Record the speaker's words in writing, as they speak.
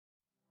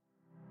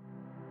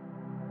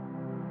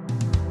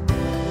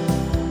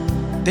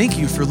Thank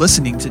you for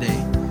listening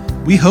today.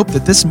 We hope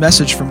that this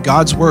message from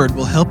God's Word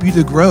will help you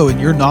to grow in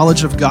your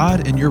knowledge of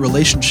God and your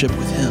relationship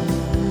with Him.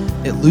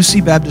 At Lucy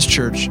Baptist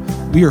Church,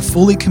 we are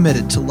fully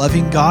committed to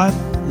loving God,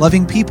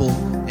 loving people,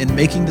 and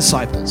making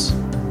disciples.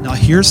 Now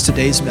here's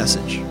today's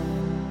message.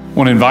 I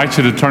want to invite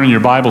you to turn in your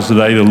Bibles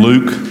today to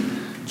Luke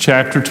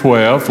chapter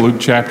 12. Luke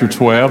chapter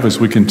 12, as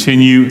we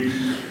continue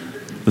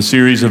the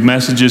series of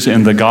messages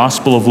in the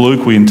Gospel of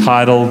Luke. We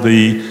entitled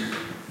the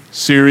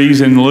series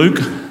in Luke,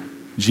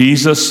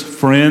 Jesus,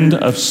 Friend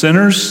of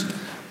Sinners.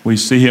 We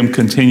see him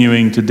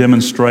continuing to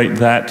demonstrate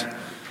that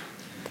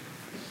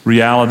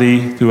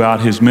reality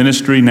throughout his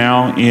ministry,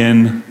 now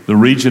in the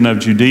region of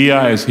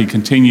Judea as he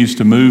continues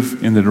to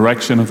move in the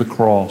direction of the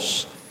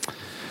cross.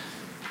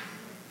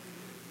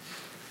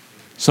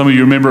 Some of you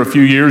remember a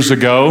few years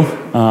ago,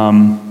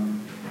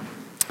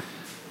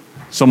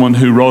 someone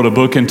who wrote a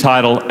book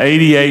entitled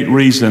 88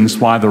 Reasons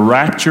Why the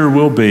Rapture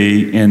Will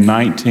Be in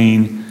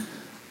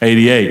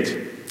 1988.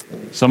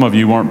 Some of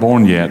you weren't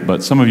born yet,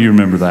 but some of you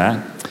remember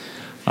that.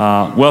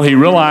 Well, he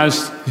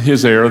realized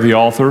his error, the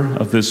author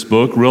of this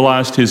book,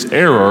 realized his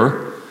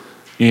error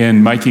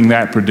in making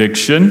that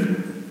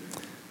prediction,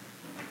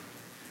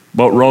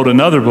 but wrote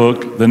another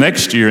book the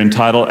next year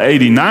entitled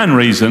 89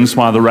 Reasons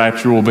Why the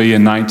Rapture Will Be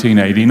in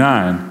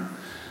 1989.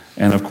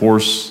 And of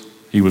course,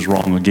 he was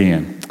wrong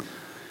again.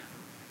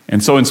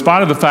 And so in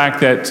spite of the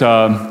fact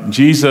that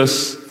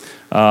Jesus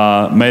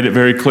made it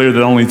very clear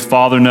that only the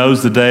Father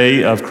knows the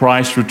day of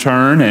Christ's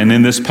return, and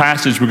in this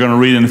passage we're going to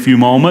read in a few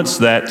moments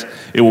that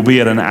it will be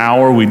at an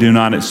hour we do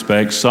not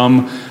expect.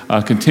 Some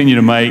continue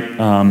to make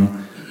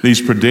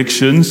these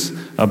predictions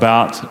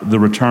about the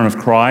return of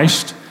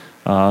Christ.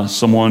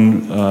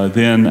 Someone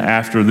then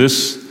after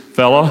this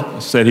fella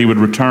said he would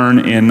return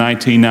in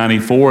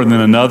 1994, and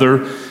then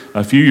another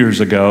a few years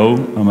ago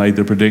made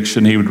the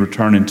prediction he would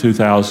return in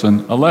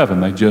 2011.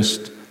 They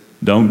just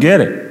don't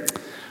get it.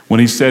 When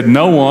he said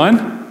no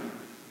one,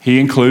 he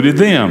included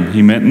them.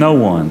 He meant no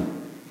one.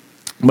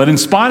 But in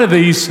spite of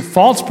these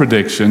false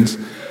predictions,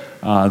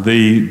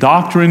 the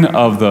doctrine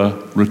of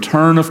the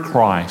return of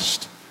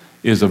Christ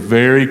is a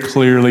very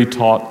clearly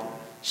taught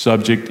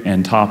subject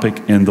and topic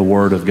in the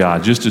Word of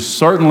God. Just as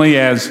certainly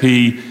as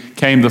he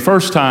came the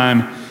first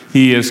time,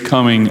 he is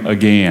coming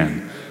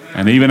again.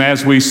 And even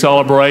as we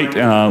celebrate,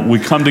 we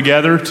come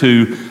together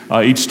to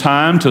each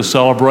time to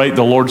celebrate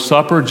the Lord's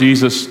Supper.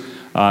 Jesus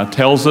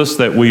tells us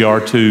that we are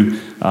to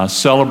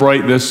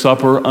celebrate this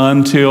supper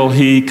until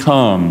he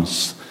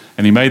comes.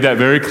 And he made that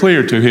very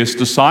clear to his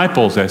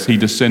disciples as he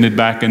descended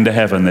back into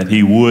heaven, that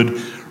he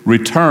would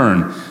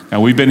return.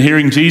 Now we've been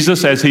hearing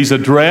Jesus as he's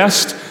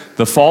addressed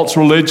the false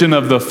religion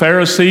of the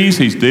Pharisees.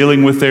 He's dealt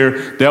with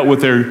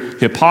their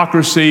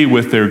hypocrisy,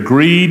 with their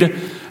greed.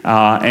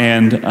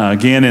 And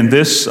again, in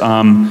this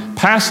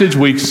passage,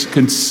 we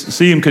can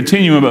see him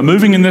continuing, but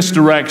moving in this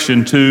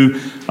direction to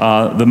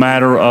the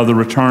matter of the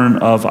return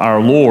of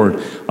our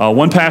Lord.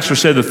 One pastor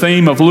said the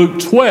theme of Luke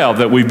 12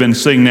 that we've been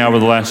seeing now over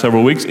the last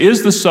several weeks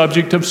is the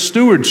subject of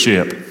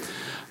stewardship.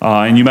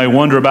 And you may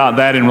wonder about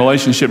that in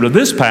relationship to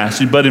this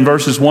passage, but in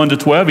verses 1 to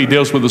 12, he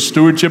deals with the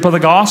stewardship of the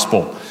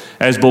gospel.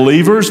 As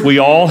believers, we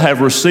all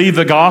have received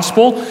the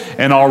gospel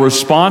and are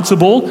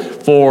responsible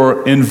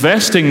for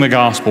investing the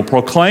gospel,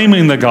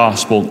 proclaiming the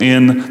gospel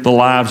in the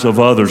lives of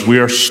others. We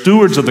are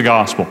stewards of the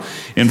gospel.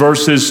 In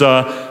verses,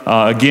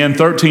 again,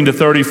 13 to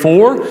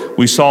 34,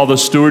 we saw the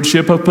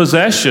stewardship of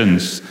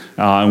possessions.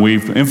 And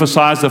we've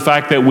emphasized the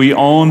fact that we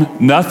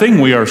own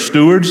nothing. We are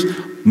stewards,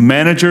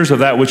 managers of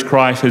that which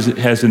Christ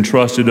has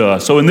entrusted to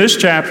us. So in this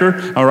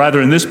chapter, or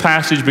rather in this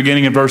passage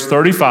beginning in verse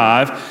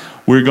 35,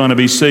 we're going to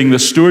be seeing the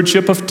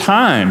stewardship of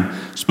time,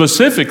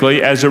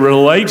 specifically as it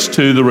relates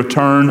to the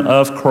return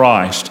of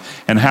Christ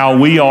and how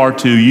we are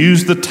to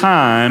use the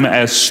time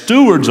as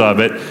stewards of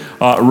it,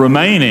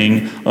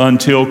 remaining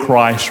until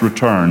Christ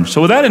returns.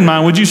 So with that in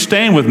mind, would you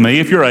stand with me,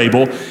 if you're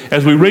able,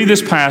 as we read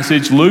this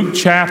passage, Luke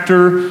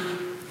chapter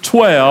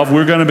 12.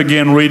 We're going to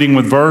begin reading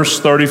with verse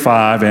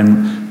 35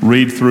 and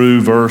read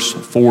through verse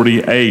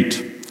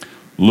 48.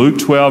 Luke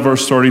 12,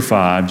 verse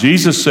 35.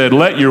 Jesus said,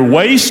 "Let your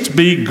waist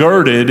be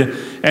girded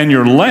and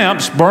your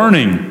lamps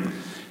burning.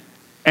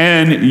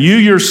 And you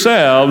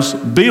yourselves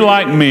be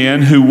like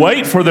men who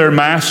wait for their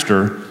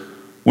master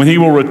when he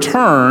will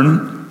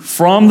return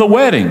from the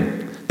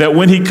wedding, that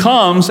when he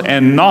comes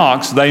and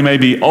knocks, they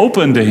may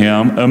open to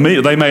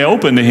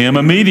him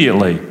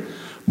immediately.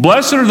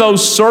 Blessed are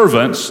those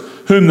servants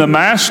whom the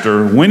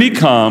master, when he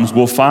comes,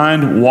 will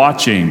find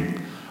watching.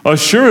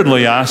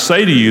 Assuredly, I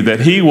say to you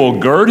that he will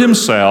gird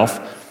himself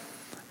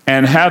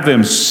and have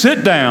them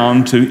sit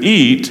down to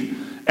eat,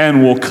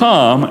 and will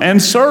come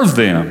and serve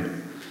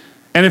them.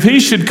 And if he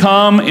should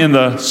come in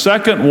the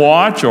second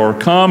watch or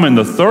come in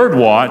the third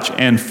watch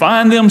and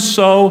find them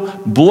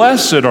so,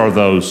 blessed are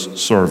those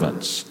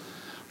servants.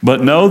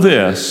 But know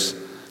this,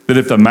 that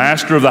if the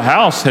master of the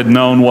house had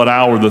known what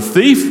hour the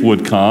thief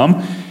would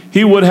come,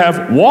 he would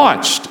have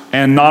watched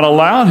and not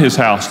allowed his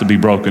house to be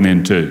broken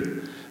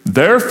into.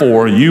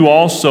 Therefore, you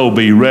also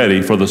be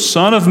ready, for the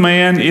Son of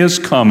Man is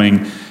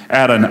coming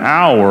at an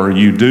hour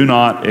you do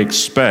not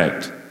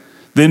expect.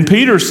 Then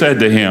Peter said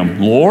to him,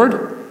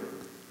 Lord,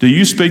 do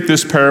you speak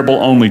this parable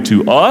only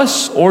to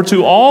us or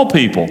to all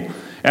people?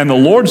 And the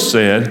Lord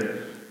said,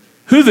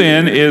 who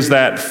then is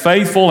that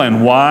faithful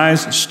and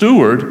wise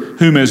steward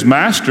whom his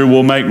master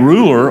will make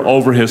ruler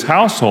over his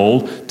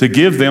household to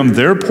give them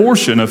their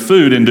portion of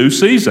food in due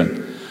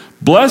season?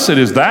 Blessed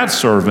is that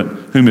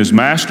servant whom his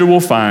master will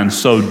find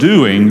so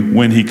doing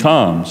when he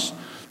comes.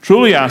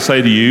 Truly I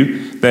say to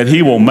you that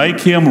he will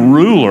make him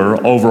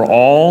ruler over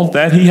all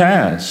that he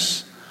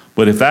has.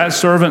 But if that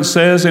servant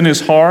says in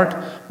his heart,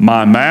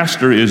 my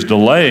master is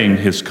delaying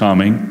his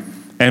coming,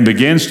 and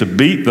begins to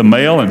beat the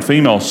male and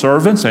female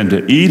servants and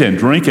to eat and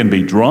drink and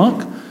be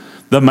drunk,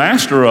 the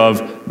master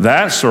of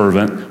that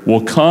servant will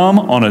come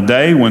on a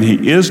day when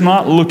he is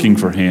not looking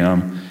for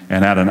him,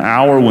 and at an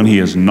hour when he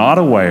is not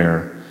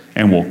aware,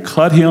 and will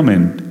cut him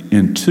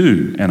in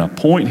two and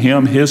appoint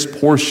him his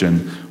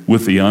portion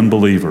with the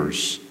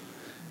unbelievers.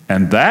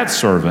 And that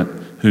servant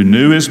who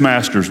knew his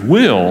master's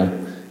will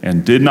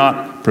and did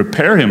not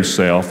prepare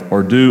himself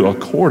or do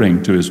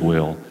according to his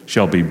will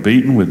shall be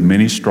beaten with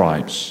many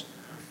stripes.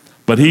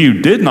 But he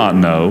who did not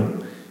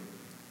know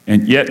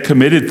and yet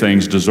committed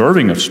things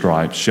deserving of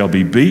stripes shall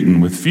be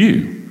beaten with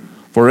few.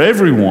 For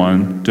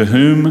everyone to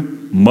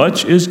whom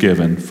much is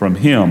given, from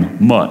him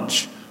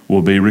much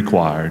will be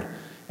required.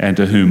 And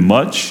to whom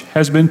much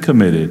has been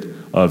committed,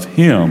 of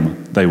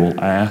him they will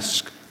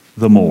ask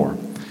the more.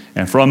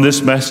 And from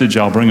this message,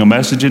 I'll bring a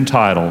message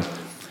entitled,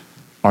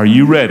 Are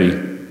You Ready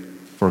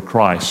for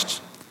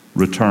Christ's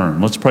Return?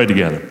 Let's pray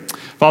together.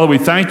 Father, we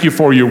thank you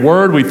for your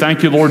word. We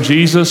thank you, Lord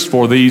Jesus,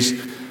 for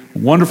these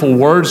wonderful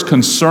words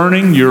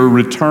concerning your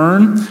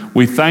return.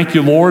 We thank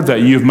you, Lord, that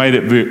you've made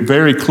it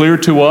very clear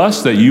to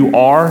us that you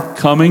are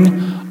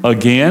coming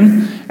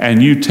again,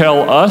 and you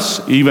tell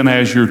us, even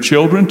as your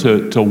children,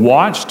 to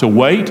watch, to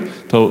wait,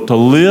 to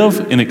live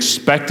in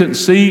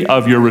expectancy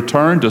of your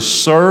return, to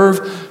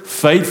serve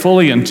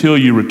faithfully until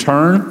you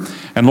return.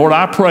 And Lord,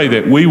 I pray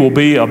that we will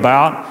be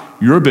about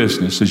your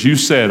business. As you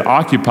said,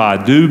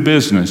 occupy, do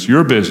business,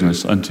 your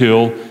business,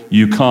 until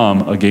you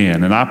come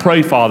again. And I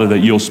pray, Father, that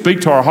you'll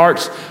speak to our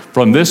hearts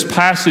from this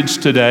passage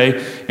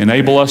today,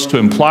 enable us to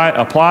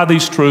apply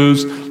these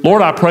truths.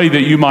 Lord, I pray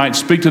that you might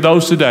speak to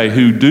those today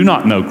who do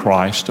not know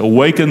Christ,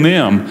 awaken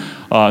them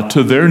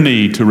to their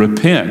need to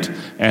repent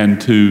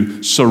and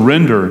to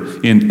surrender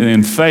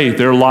in faith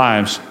their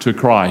lives to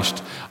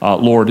Christ.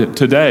 Lord,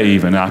 today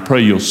even, I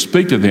pray you'll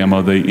speak to them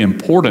of the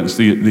importance,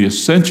 the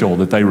essential,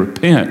 that they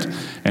repent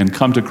and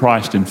come to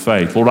Christ in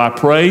faith. Lord, I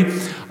pray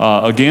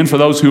again for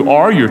those who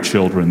are your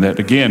children, that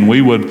again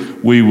we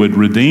would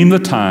redeem the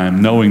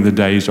time, knowing the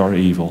days are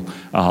evil.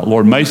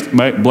 Lord,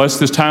 bless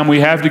this time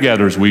we have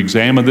together as we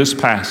examine this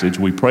passage.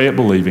 We pray it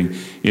believing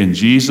in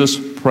Jesus'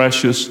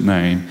 precious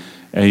name.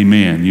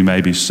 Amen. You may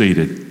be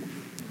seated.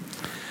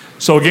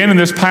 So again, in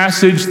this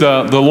passage,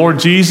 the Lord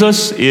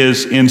Jesus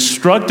is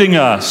instructing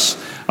us,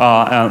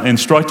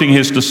 instructing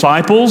his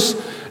disciples,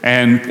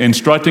 and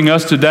instructing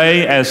us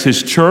today as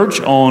his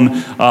church on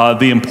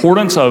the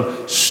importance of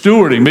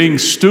stewarding, being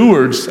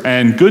stewards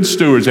and good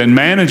stewards and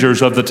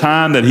managers of the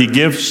time that he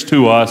gives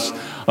to us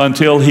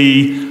until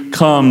he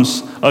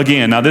comes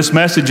again. Now, this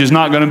message is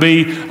not going to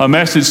be a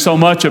message so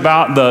much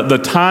about the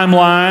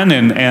timeline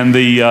and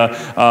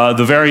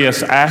the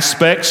various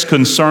aspects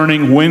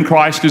concerning when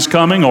Christ is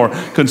coming, or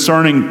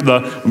concerning the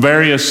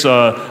various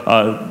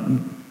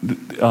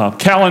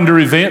calendar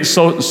events,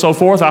 so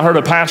forth. I heard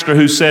a pastor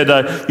who said,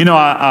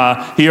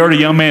 he heard a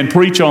young man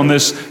preach on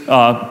this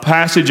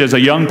passage as a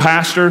young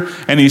pastor,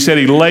 and he said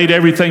he laid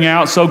everything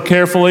out so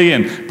carefully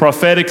and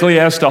prophetically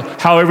as to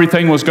how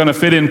everything was going to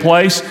fit in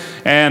place.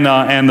 And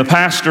the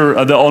pastor,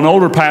 an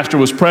older pastor,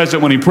 was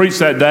present when he preached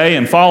that day.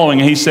 And following,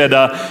 he said,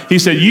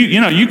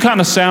 you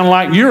kind of sound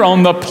like you're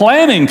on the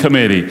planning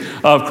committee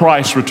of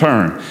Christ's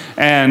return.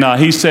 And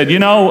he said,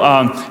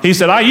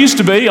 I used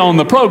to be on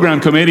the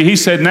program committee. He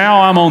said,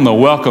 now I'm on the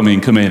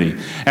welcoming committee.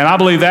 And I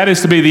believe that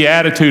is to be the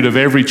attitude of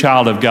every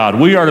child of God.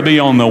 We are to be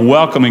on the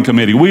welcoming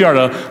committee. We are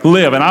to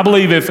live. And I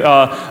believe if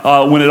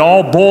when it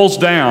all boils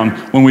down,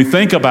 when we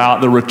think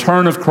about the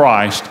return of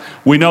Christ,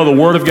 we know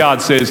the Word of God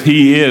says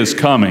he is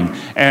coming.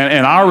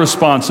 And our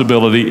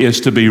responsibility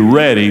is to be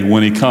ready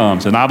when he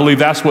comes. And I believe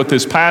that's what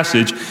this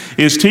passage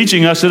is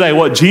teaching us today,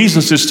 what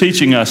Jesus is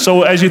teaching us.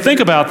 So as you think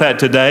about that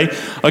today,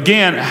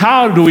 again,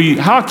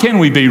 how can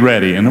we be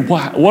ready? And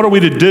what are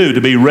we to do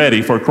to be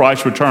ready for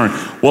Christ's return?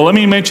 Well, let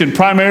me mention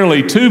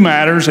primarily two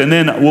matters, and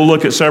then we'll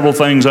look at several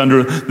things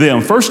under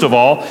them. First of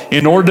all,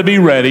 in order to be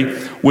ready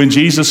when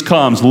Jesus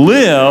comes,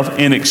 live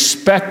in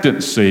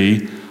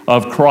expectancy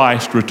of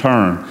Christ's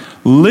return.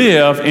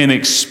 Live in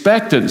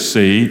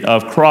expectancy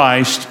of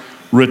Christ's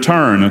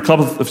return.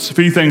 A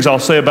few things I'll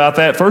say about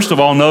that. First of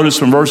all, notice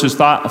from verses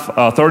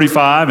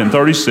 35 and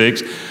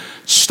 36,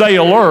 stay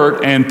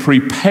alert and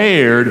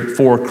prepared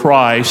for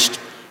Christ's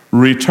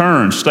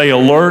return. Stay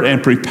alert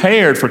and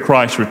prepared for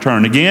Christ's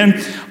return.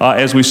 Again,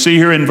 as we see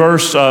here in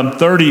verse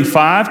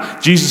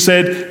 35, Jesus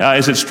said,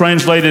 as it's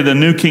translated in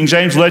New King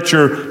James, let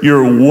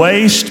your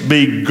waist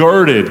be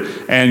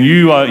girded. And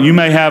you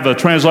may have a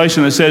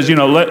translation that says,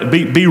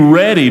 be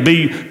ready,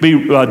 be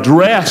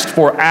dressed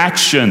for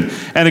action.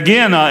 And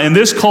again, in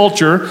this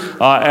culture,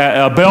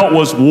 a belt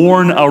was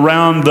worn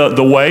around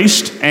the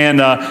waist, and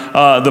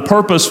the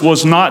purpose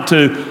was not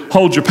to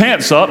hold your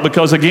pants up,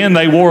 because again,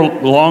 they wore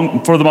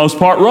long, for the most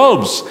part,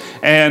 robes.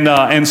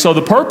 And so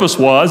the purpose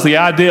was, the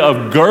idea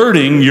of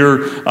girding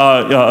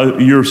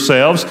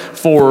yourselves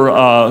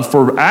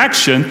for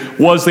action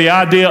was the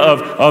idea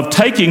of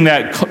taking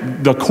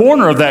the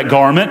corner of that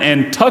garment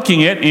and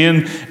tucking it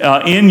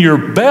in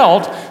your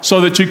belt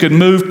so that you could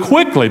move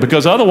quickly,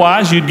 because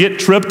otherwise you'd get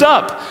tripped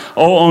up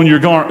on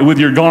with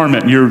your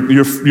garment,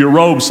 your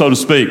robe, so to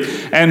speak.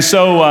 And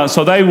so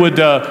they would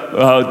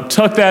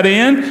tuck that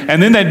in,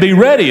 and then they'd be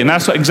ready. And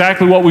that's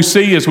exactly what we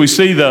see as we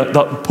see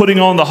the putting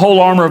on the whole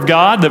armor of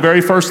God. The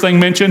very first thing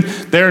mentioned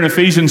there in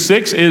Ephesians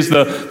 6 is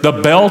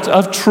the belt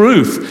of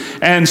truth.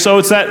 And so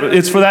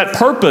it's for that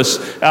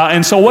purpose.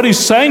 And so what he's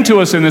saying to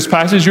us in this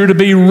passage, you're to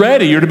be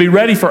ready. You're to be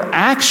ready for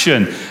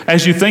action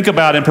as you think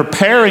about and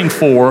preparing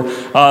for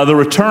the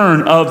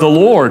return of the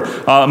Lord.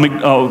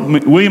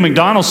 William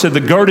McDonald said the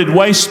girded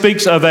waist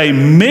speaks of a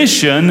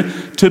mission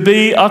to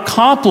be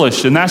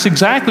accomplished. And that's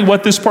exactly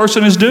what this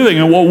person is doing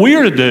and what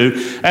we're to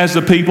do as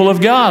the people of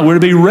God. We're to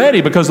be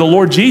ready because the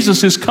Lord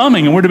Jesus is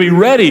coming, and we're to be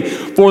ready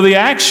for the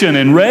action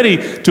and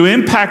ready to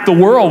impact the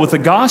world with the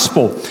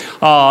gospel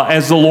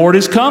as the Lord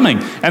is coming.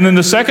 And then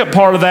the second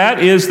part of that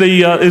is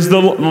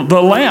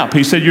the lamp.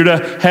 He said you're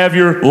to have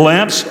your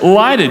lamps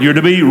lighted. You're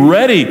to be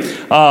ready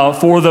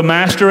for the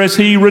Master as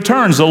He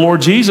returns, the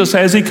Lord Jesus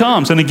as He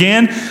comes. And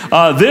again,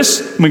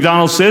 this,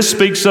 McDonald says,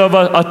 speaks of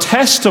a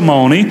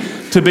testimony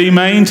to be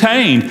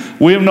maintained.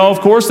 We know,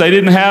 of course, they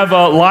didn't have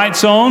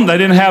lights on. They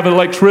didn't have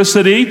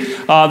electricity.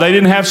 They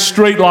didn't have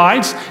street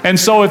lights. And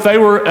so if they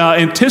were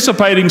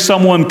anticipating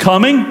someone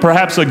coming,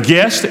 perhaps a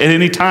guest at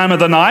any time of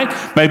the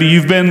night, maybe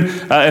you've been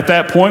at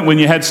that point when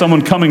you had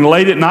someone coming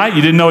late at night,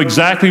 you didn't know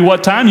exactly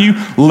what time, you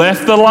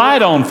left the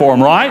light on for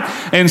them, right?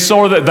 And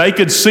so that they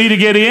could see to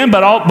get in,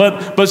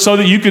 but so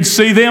that you could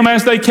see them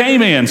as they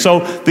came in. So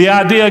the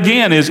idea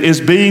again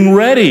is being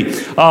ready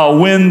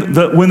when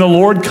the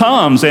Lord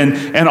comes,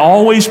 and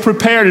always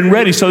prepared and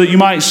ready so that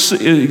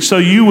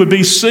you would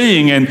be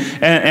seeing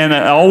and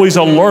always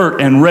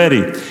alert and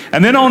ready.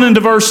 And then on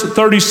into verse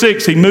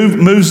 36, he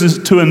moves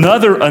to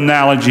another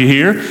analogy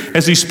here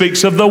as he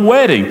speaks of the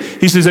wedding.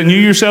 He says, and you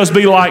yourselves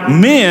be like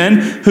men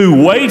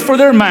who wait for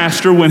their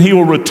master when he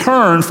will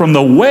return from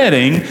the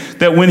wedding,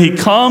 that when he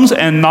comes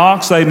and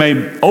knocks, they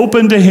may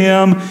open to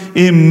him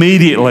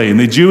immediately. And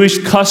the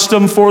Jewish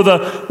custom for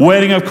the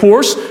wedding, of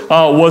course,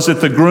 was that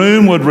the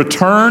groom would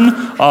return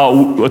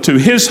to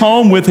his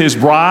home with his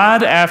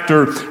bride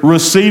after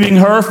receiving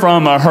her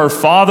from her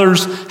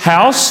father's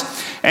house.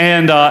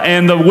 And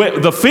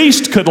the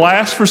feast could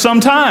last for some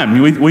time.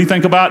 We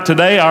think about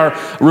today our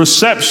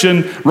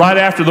reception right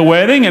after the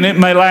wedding, and it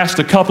may last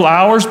a couple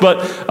hours,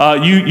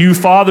 but you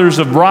fathers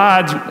of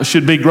brides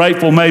should be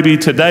grateful maybe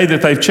today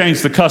that they've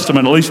changed the custom,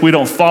 and at least we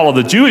don't follow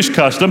the Jewish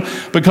custom,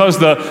 because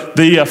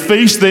the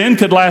feast then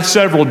could last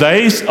several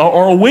days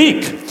or a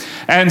week.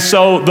 And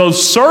so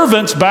those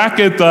servants back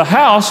at the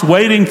house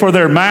waiting for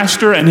their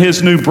master and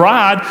his new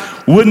bride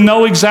wouldn't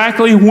know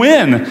exactly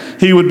when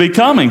he would be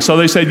coming. So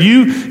they said,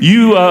 you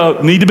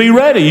need to be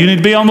ready. You need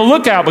to be on the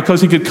lookout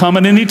because he could come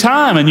at any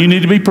time. And you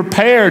need to be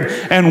prepared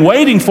and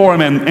waiting for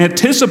him and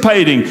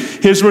anticipating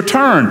his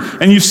return.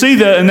 And you see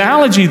the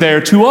analogy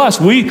there to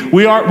us. We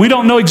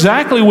don't know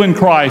exactly when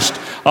Christ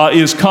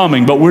is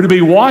coming, but we're to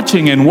be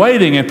watching and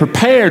waiting and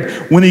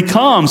prepared when he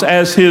comes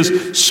as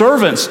his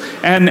servants.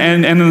 And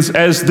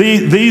as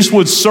these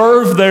would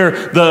serve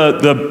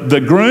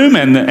the groom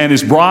and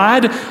his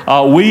bride,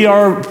 we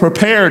are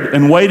prepared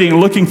and waiting,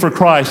 looking for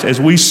Christ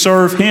as we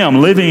serve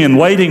him, living and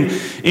waiting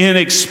in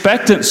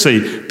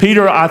expectancy.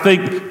 Peter, I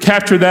think,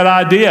 captured that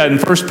idea in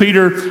 1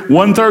 Peter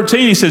 1:13.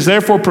 He says,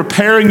 therefore,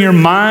 preparing your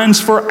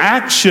minds for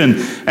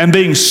action and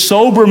being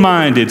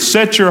sober-minded,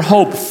 set your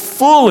hope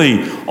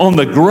fully on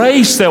the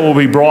grace that will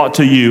be brought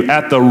to you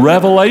at the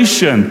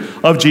revelation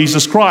of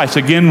Jesus Christ.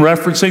 Again,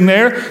 referencing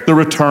there the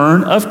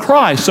return of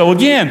Christ. So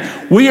again,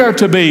 we are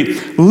to be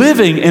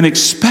living in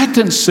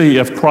expectancy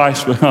of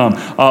Christ's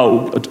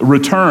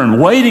return,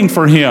 waiting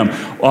for him,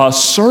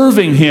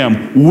 serving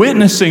him,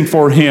 witnessing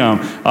for him,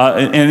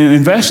 and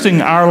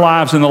investing our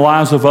lives in the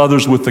lives of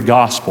others with the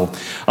gospel.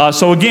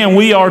 So again,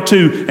 we are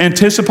to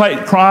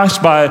anticipate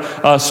Christ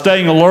by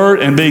staying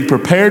alert and being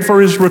prepared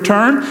for his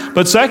return.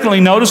 But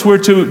secondly, notice we're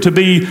to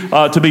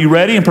be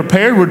ready and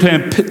prepared. We're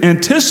to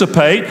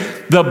anticipate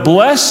the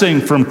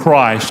blessing from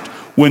Christ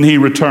when he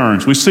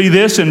returns. We see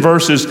this in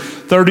verses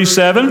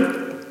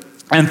 37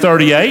 and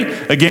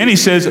 38. Again, he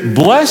says,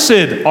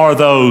 blessed are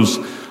those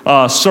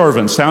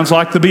servants. Sounds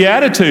like the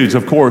Beatitudes,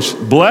 of course.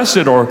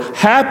 Blessed or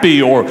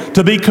happy or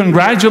to be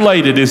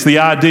congratulated is the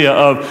idea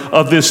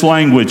of this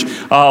language.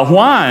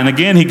 Why? And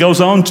again, he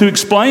goes on to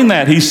explain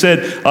that. He said,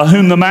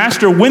 whom the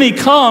master, when he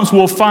comes,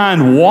 will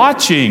find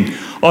watching.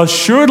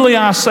 Assuredly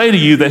I say to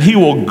you that he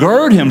will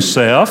gird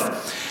himself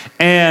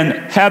and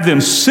have them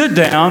sit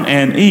down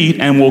and eat,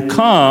 and will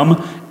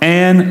come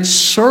and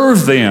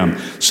serve them.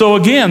 So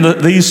again,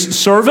 these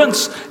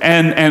servants,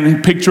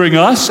 and picturing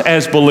us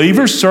as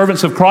believers,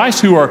 servants of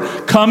Christ who are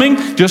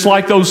coming, just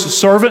like those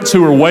servants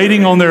who are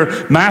waiting on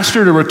their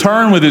master to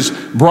return with his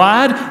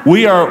bride.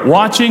 We are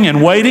watching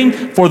and waiting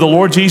for the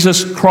Lord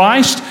Jesus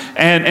Christ.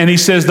 And he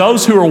says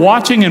those who are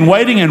watching and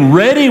waiting and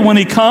ready when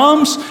he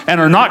comes and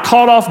are not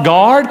caught off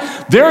guard,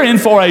 they're in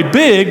for a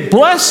big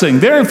blessing.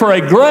 They're in for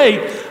a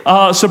great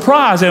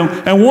surprise.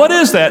 And what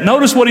is that?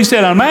 Notice what he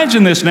said.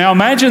 Imagine this now.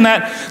 Imagine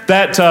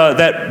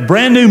that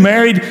brand new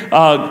married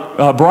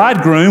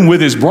bridegroom with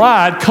his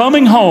bride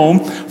coming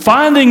home,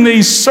 finding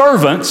these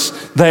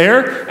servants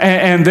there,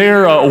 and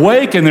they're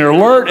awake and they're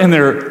alert, and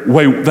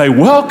they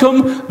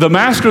welcome the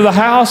master of the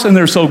house, and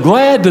they're so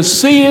glad to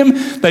see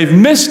him. They've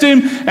missed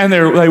him, and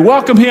they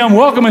welcome him,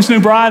 welcome his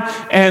new bride.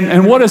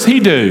 And what does he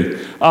do?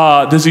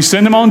 Does he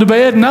send him on to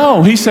bed?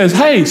 No. He says,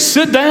 hey,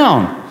 sit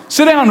down.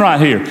 Sit down right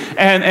here.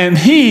 And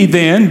he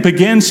then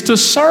begins to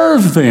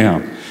serve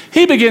them.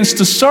 He begins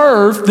to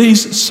serve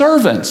these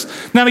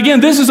servants. Now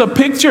again, this is a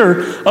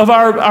picture of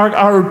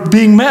our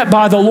being met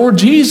by the Lord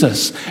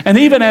Jesus. And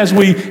even as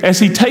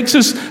he takes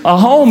us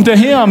home to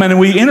him and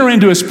we enter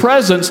into his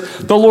presence,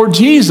 the Lord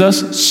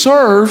Jesus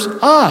serves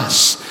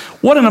us.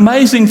 What an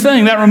amazing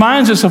thing. That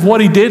reminds us of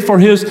what he did for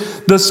his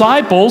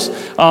disciples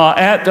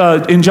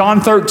in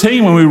John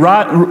 13 when we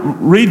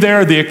read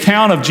there the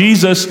account of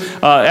Jesus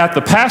at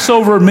the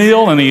Passover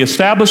meal and the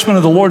establishment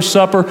of the Lord's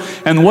Supper.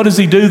 And what does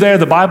he do there?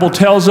 The Bible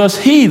tells us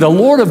he, the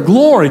Lord of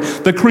glory,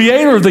 the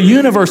creator of the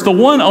universe, the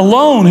one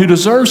alone who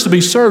deserves to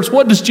be served.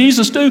 What does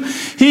Jesus do?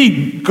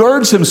 He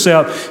girds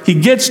himself, he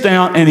gets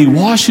down, and he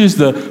washes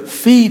the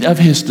feet of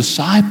his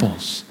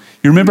disciples.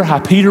 You remember how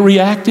Peter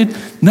reacted?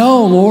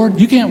 No, Lord,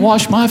 you can't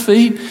wash my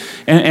feet.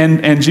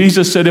 And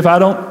Jesus said, if I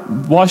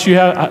don't wash your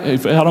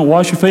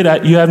feet,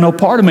 you have no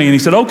part of me. And he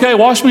said, okay,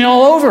 wash me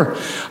all over.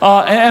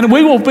 And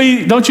we will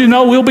be, don't you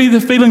know, we'll be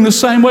feeling the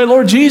same way.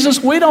 Lord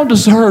Jesus, we don't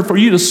deserve for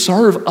you to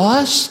serve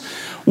us.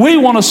 We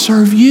want to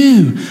serve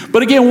you.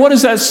 But again, what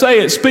does that say?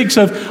 It speaks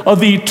of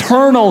the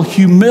eternal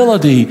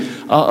humility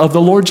of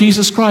the Lord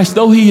Jesus Christ.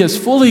 Though he is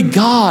fully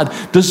God,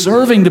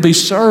 deserving to be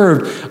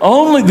served,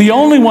 the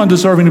only one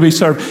deserving to be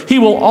served, he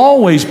will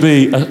always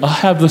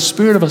have the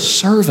spirit of a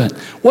servant.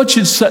 What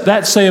should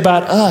that say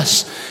about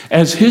us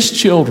as his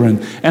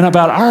children and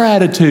about our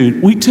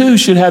attitude? We too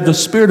should have the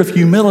spirit of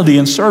humility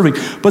in serving.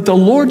 But the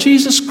Lord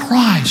Jesus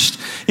Christ,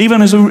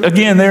 even as,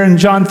 again, there in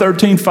John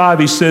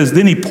 13:5, he says,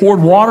 then he poured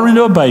water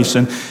into a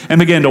basin and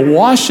began to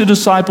wash the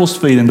disciples'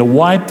 feet and to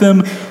wipe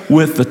them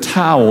with the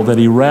towel that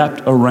he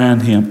wrapped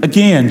around him.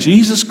 Again,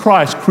 Jesus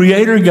Christ,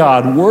 Creator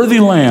God, worthy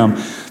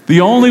Lamb,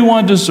 the only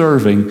one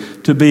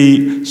deserving to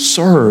be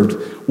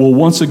served, will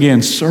once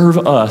again serve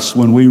us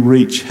when we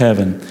reach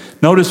heaven.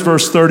 Notice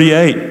verse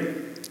 38.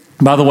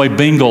 By the way,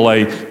 Bengel,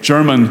 a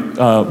German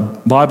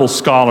Bible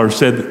scholar,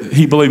 said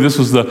he believed this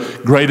was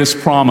the greatest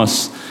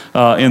promise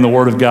in the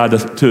Word of God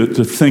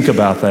to think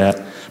about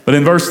that. But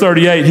in verse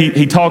 38,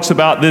 he talks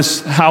about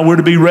this, how we're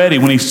to be ready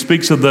when he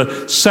speaks of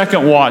the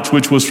second watch,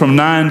 which was from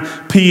 9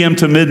 p.m.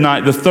 to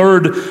midnight. The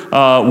third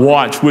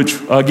watch, which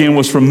again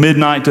was from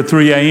midnight to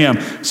 3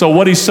 a.m. So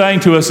what he's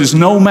saying to us is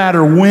no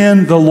matter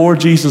when the Lord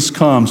Jesus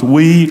comes,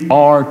 we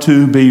are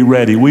to be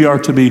ready. We are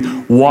to be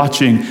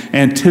watching,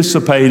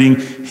 anticipating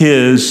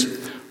his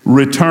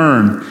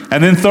return.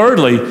 And then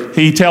thirdly,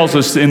 he tells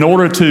us in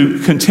order to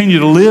continue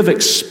to live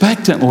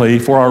expectantly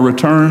for our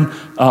return,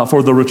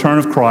 for the return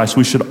of Christ,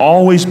 we should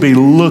always be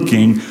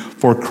looking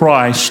for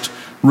Christ's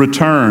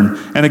return.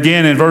 And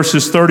again, in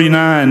verses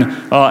 39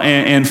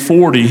 and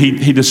 40,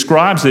 he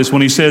describes this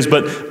when he says,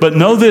 But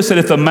know this, that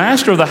if the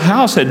master of the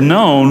house had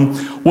known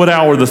what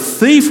hour the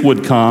thief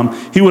would come,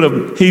 he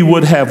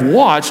would have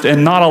watched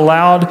and not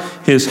allowed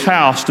his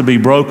house to be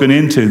broken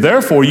into.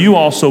 Therefore, you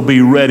also be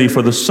ready,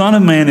 for the Son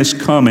of Man is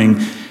coming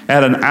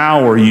at an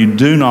hour you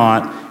do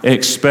not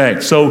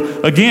expect.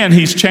 So again,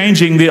 he's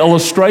changing the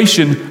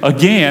illustration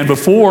again.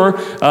 Before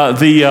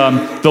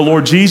the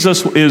Lord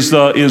Jesus is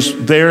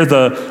there,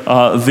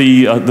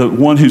 the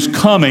one who's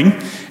coming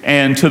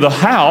and to the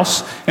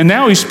house, and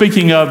now he's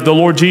speaking of the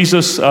Lord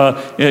Jesus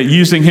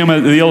using him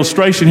as the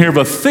illustration here of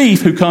a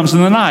thief who comes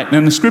in the night.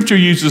 And the Scripture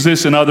uses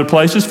this in other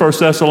places. 1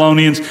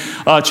 Thessalonians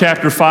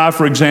chapter 5,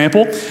 for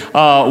example,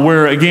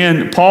 where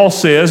again Paul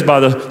says by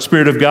the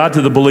Spirit of God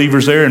to the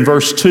believers there in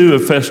verse 2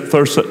 of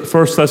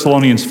 1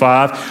 Thessalonians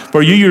 5,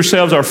 for you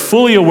yourselves are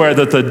fully aware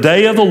that the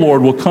day of the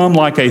Lord will come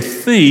like a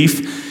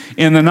thief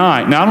in the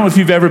night. Now, I don't know if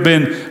you've ever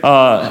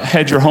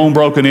had your home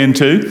broken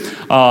into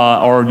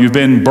or you've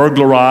been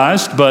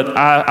burglarized, but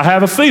I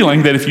have a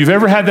feeling that if you've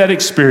ever had that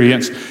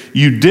experience,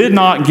 you did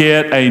not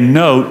get a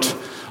note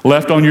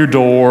left on your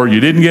door. You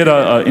didn't get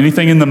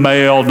anything in the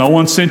mail. No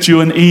one sent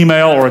you an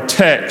email or a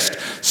text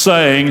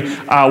saying,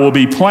 I will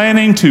be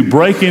planning to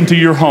break into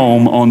your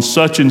home on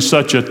such and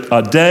such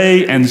a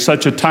day and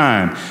such a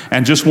time.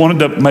 And just wanted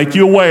to make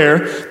you aware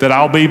that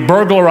I'll be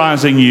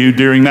burglarizing you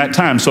during that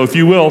time. So if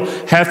you will,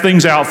 have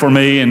things out for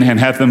me and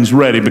have them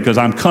ready because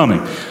I'm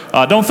coming.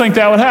 Don't think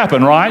that would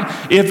happen, right?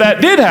 If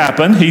that did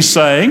happen, he's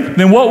saying,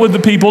 then what would the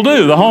people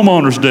do, the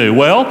homeowners do?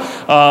 Well,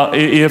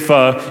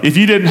 if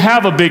you didn't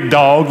have a big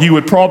dog, you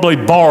would probably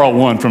borrow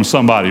one from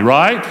somebody,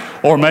 right?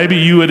 Or maybe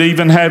you would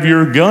even have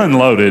your gun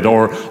loaded,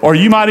 or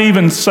you might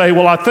even say,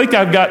 well, I think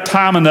I've got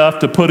time enough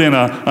to put in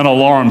an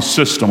alarm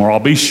system, or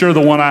I'll be sure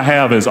the one I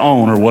have is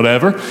on, or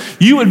whatever.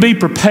 You would be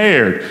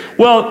prepared.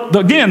 Well,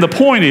 again, the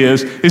point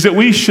is that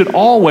we should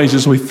always,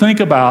 as we think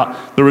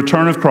about the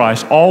return of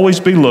Christ, always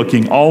be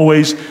looking,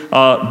 always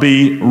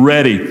be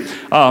ready.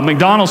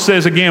 McDonald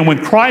says, again,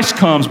 when Christ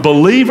comes,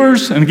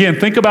 believers, and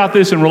again, think about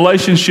this in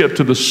relationship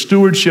to the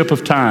stewardship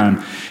of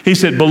time. He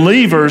said,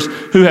 believers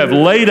who have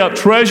laid up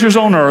treasures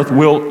on earth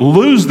will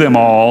lose them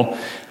all.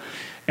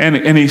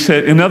 And he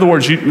said, in other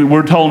words,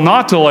 we're told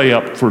not to lay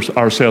up for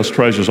ourselves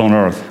treasures on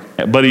earth.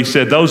 But he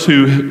said those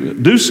who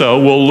do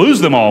so will lose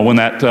them all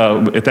at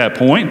that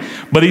point.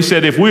 But he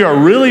said if we are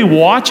really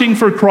watching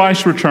for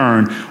Christ's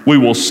return, we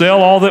will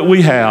sell all that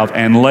we have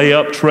and lay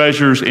up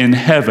treasures in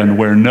heaven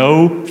where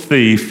no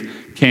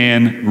thief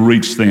can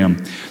reach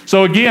them.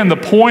 So again, the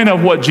point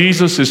of what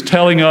Jesus is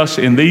telling us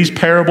in these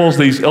parables,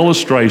 these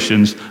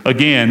illustrations,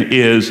 again,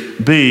 is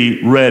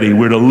be ready.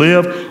 We're to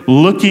live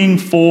looking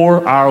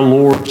for our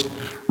Lord's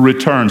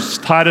returns.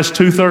 Titus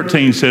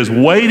 2:13 says,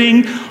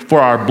 waiting for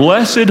our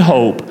blessed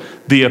hope,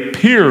 the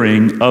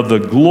appearing of the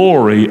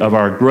glory of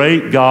our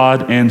great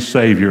God and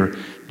Savior,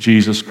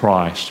 Jesus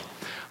Christ.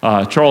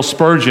 Charles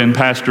Spurgeon,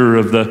 pastor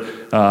of the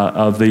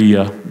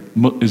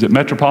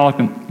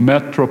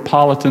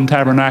Metropolitan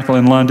Tabernacle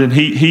in London,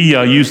 he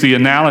used the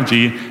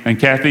analogy, and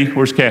Kathy,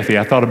 where's Kathy?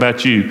 I thought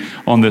about you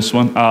on this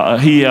one.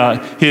 He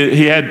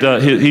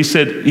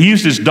said he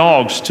used his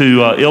dogs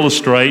to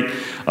illustrate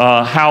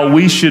how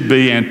we should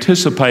be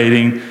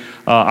anticipating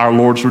our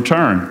Lord's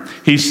return.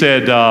 He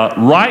said,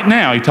 right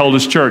now, he told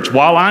his church,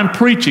 while I'm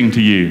preaching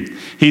to you,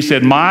 he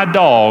said, my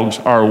dogs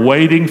are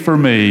waiting for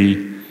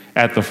me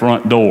at the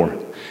front door.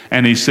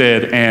 And he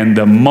said, and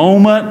the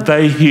moment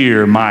they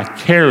hear my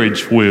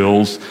carriage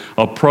wheels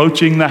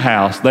approaching the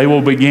house, they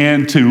will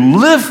begin to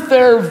lift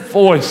their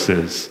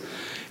voices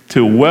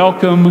to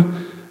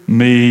welcome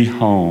me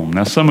home.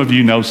 Now, some of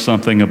you know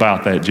something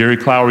about that. Jerry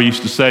Clower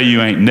used to say,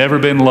 you ain't never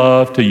been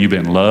loved till you've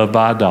been loved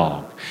by a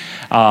dog.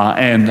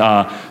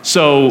 But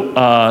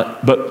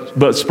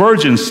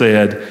Spurgeon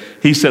said,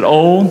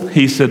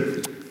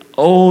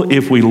 oh,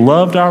 if we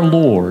loved our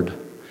Lord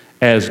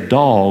as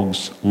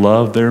dogs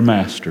love their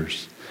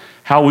masters,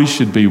 how we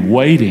should be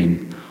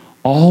waiting,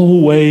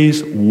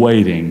 always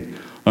waiting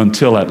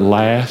until at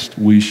last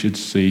we should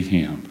see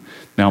him.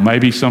 Now,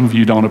 maybe some of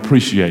you don't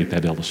appreciate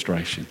that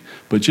illustration,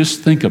 but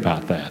just think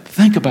about that.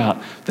 Think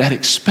about that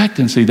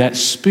expectancy, that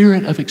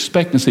spirit of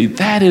expectancy.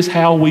 That is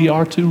how we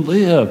are to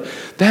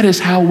live. That is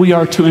how we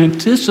are to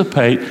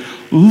anticipate,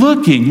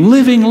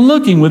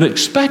 living with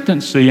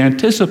expectancy,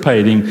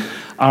 anticipating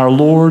our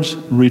Lord's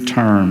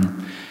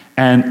return.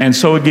 And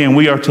so again,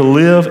 we are to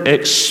live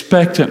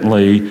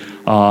expectantly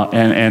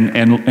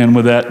and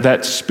with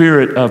that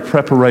spirit of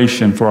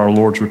preparation for our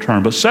Lord's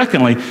return. But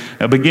secondly,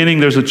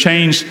 there's a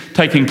change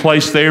taking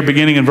place there,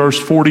 beginning in verse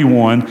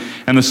 41.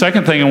 And the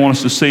second thing I want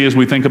us to see as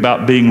we think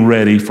about being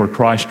ready for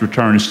Christ's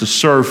return is to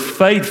serve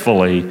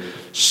faithfully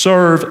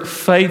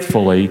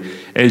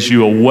as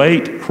you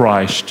await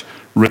Christ's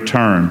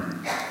return.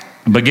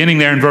 Beginning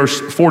there in verse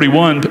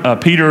 41,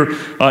 Peter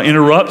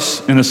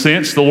interrupts, in a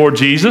sense, the Lord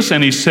Jesus,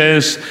 and he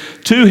says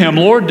to him,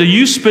 Lord, do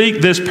you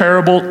speak this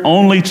parable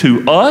only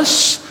to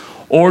us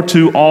or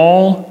to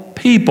all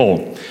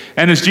people?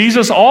 And as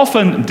Jesus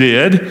often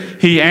did,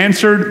 he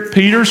answered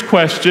Peter's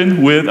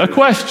question with a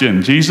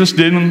question. Jesus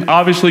didn't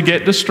obviously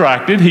get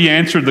distracted. He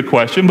answered the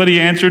question, but he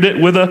answered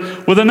it with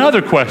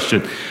another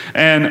question.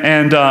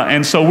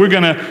 And so we're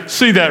going to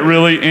see that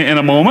really in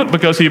a moment,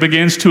 because he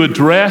begins to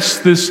address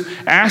this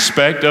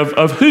aspect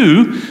of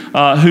who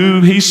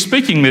he's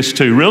speaking this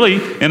to. Really,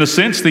 in a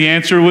sense, the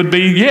answer would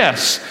be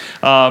yes.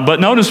 But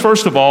notice,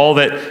 first of all,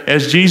 that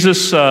as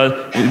Jesus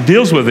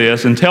deals with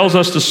this and tells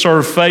us to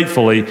serve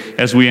faithfully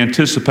as we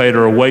anticipate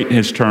or await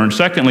his turn.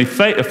 Secondly,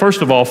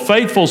 first of all,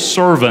 faithful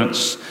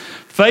servants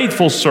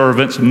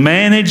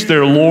manage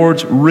their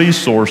Lord's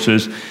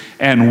resources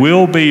and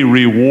will be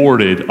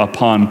rewarded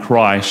upon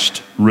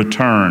Christ's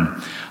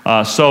return.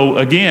 So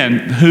again,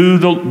 who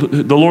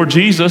the Lord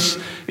Jesus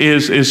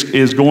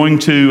is going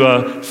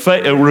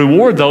to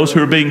reward those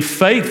who are being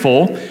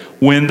faithful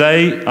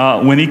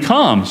when he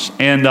comes.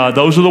 And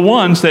those are the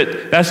ones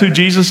that's who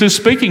Jesus is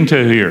speaking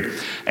to here.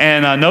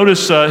 And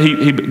notice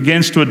he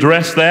begins to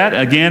address that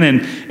again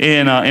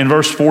in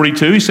verse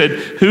 42. He said,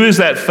 who is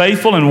that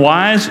faithful and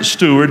wise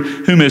steward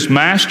whom his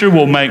master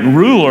will make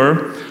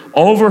ruler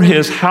over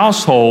his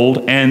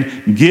household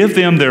and give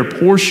them their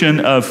portion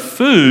of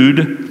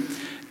food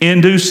in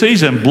due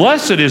season.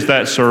 Blessed is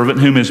that servant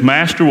whom his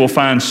master will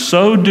find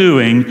so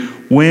doing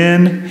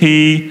when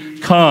he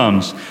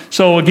comes.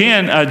 So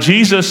again,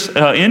 Jesus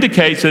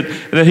indicates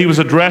that he was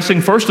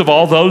addressing, first of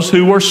all, those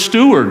who were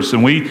stewards.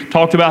 And we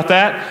talked about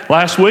that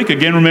last week.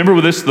 Again, remember,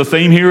 the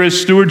theme here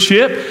is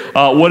stewardship.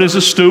 What is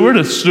a steward?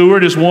 A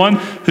steward is one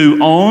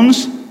who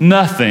owns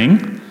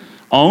nothing,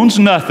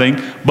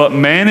 but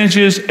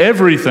manages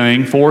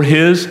everything for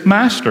his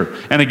master.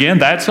 And again,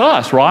 that's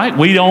us, right?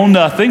 We own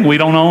nothing. We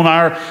don't own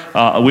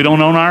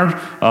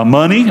our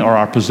money or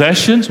our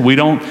possessions. We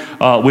don't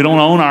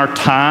own our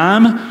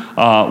time.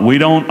 We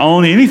don't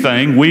own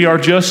anything. We are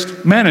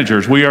just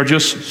managers. We are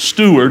just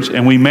stewards,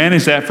 and we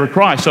manage that for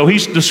Christ. So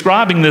he's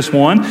describing this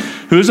one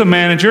who is a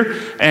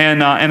manager,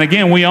 and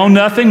again, we own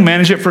nothing.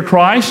 Manage it for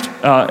Christ.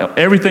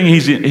 Everything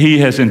he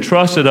has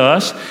entrusted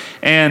us.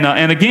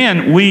 And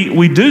again,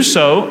 we do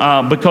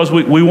so because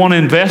we want to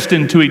invest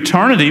into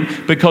eternity,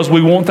 because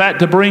we want that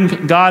to bring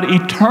God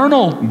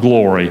eternal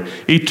glory,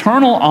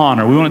 eternal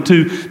honor. We want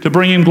it to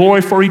bring Him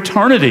glory for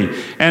eternity.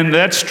 And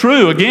that's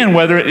true, again,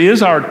 whether it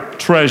is our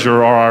treasure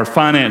or our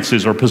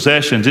finances or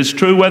possessions. It's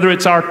true whether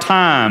it's our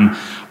time.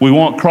 We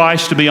want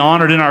Christ to be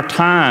honored in our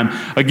time.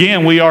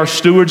 Again, we are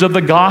stewards of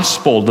the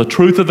gospel, the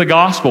truth of the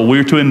gospel.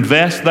 We're to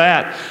invest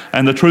that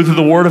and the truth of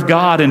the Word of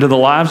God into the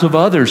lives of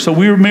others. So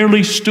we're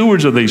merely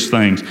stewards of these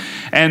things.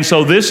 And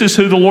so this is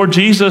who the Lord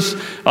Jesus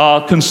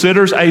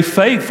considers a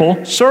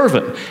faithful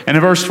servant. And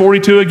in verse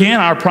 42 again,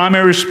 our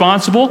primary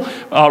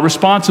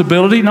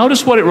responsibility.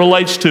 Notice what it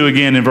relates to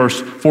again in verse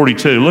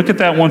 42. Look at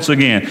that once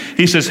again.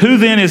 He says, who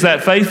then is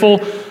that faithful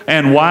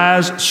and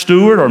wise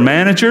steward or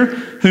manager,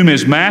 whom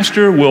his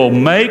master will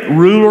make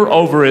ruler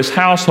over his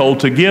household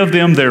to give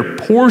them their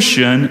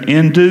portion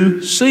in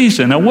due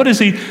season? Now, what is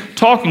he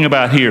talking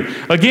about here?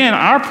 Again,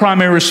 our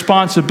primary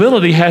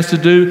responsibility has to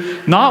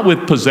do not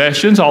with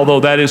possessions, although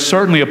that is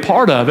certainly a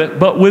part of it,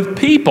 but with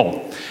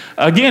people.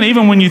 Again,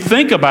 even when you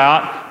think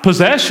about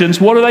possessions,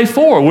 what are they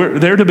for?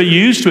 They're to be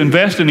used to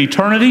invest in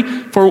eternity,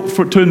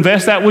 to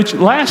invest that which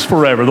lasts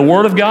forever. The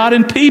Word of God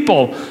in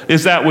people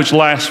is that which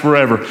lasts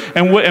forever.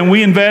 And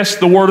we invest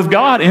the Word of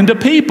God into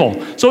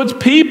people. So it's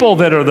people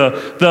that are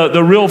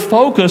the real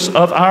focus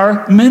of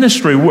our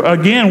ministry.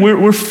 Again,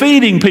 we're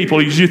feeding people.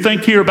 As you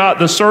think here about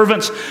the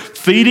servants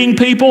feeding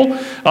people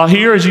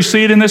here, as you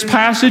see it in this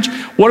passage,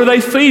 what are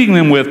they feeding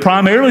them with?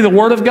 Primarily the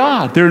Word of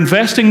God. They're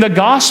investing the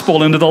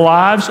gospel into the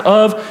lives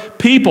of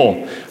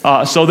people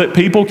so that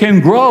people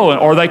can grow,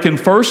 or they can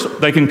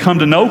come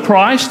to know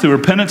Christ through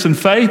repentance and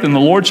faith in the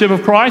Lordship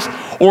of Christ,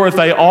 or if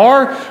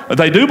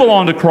they do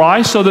belong to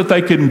Christ, so that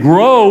they can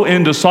grow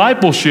in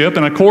discipleship,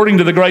 and according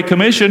to the Great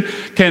Commission,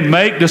 can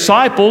make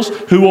disciples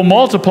who will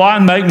multiply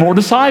and make more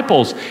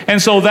disciples.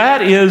 And so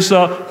that is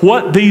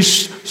what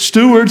these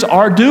stewards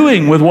are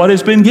doing with what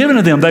has been given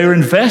to them. They are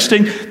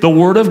investing the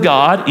Word of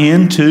God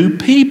into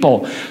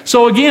people.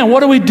 So again,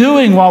 what are we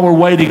doing while we're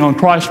waiting on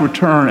Christ's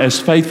return as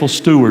faithful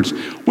stewards?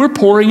 We're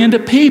pouring into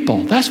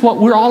people. That's what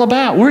we're all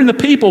about. We're in the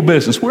people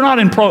business. We're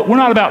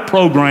not about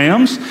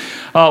programs.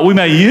 We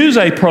may use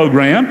a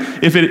program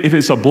if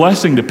it's a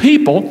blessing to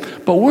people,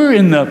 but we're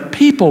in the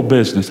people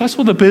business. That's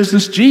what the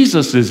business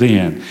Jesus is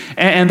in,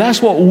 and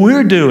that's what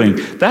we're doing.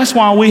 That's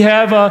why we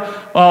have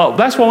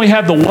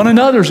the one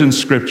another's in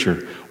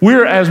Scripture.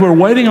 As we're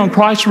waiting on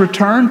Christ's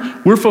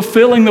return, we're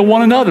fulfilling the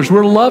one another's.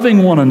 We're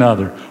loving one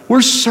another.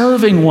 We're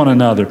serving one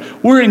another.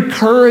 We're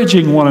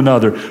encouraging one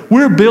another.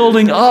 We're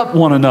building up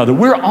one another.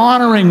 We're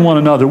honoring one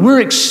another. We're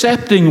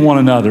accepting one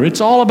another.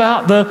 It's all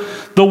about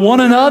the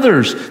one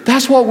another's.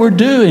 That's what we're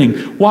doing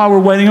while we're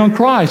waiting on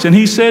Christ. And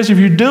he says, if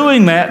you're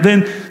doing that,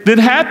 then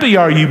happy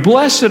are you,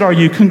 blessed are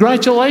you,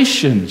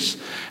 congratulations.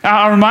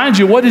 I remind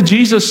you, what did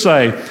Jesus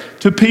say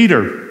to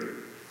Peter?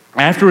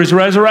 After his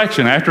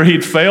resurrection, after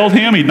he'd failed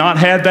him, he'd not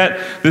had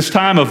this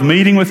time of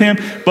meeting with him,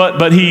 but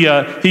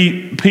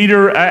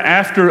Peter,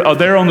 after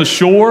there on the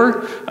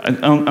shore,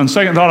 on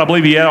second thought, I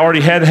believe he had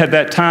already had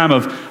that time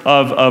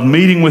of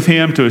meeting with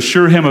him to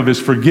assure him of his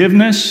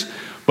forgiveness.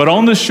 But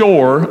on the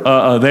shore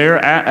there,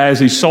 as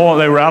he saw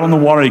they were out on the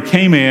water, he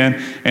came in,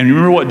 and you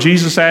remember what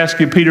Jesus asked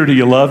him, Peter, do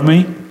you love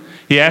me?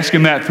 He asked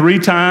him that 3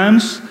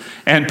 times.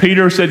 And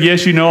Peter said,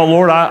 yes, you know,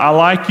 Lord, I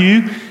like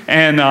you.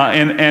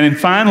 And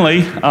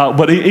finally,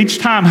 but each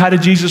time, how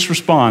did Jesus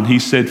respond? He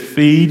said,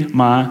 feed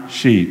my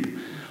sheep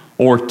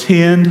or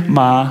tend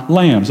my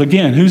lambs.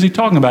 Again, who's he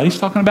talking about? He's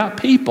talking about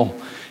people.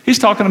 He's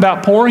talking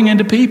about pouring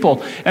into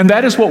people. And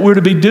that is what we're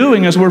to be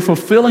doing as we're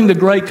fulfilling the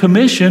Great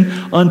Commission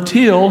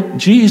until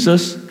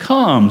Jesus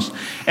comes.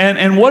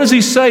 And what does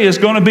he say is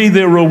going to be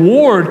the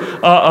reward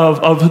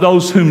of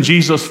those whom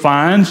Jesus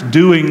finds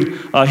doing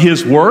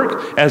his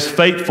work as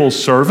faithful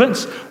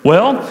servants?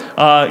 Well,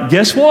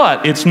 guess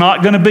what? It's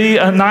not going to be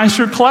a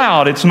nicer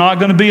cloud. It's not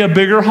going to be a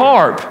bigger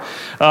harp.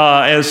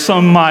 As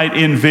some might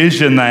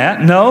envision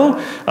that. No,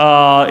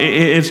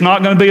 it's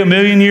not going to be a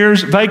million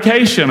years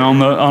vacation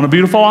on a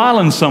beautiful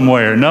island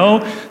somewhere. No,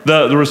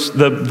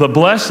 the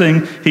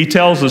blessing he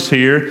tells us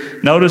here.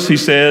 Notice he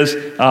said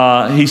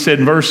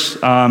in verse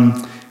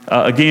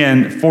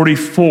again,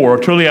 44,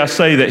 truly I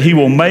say that he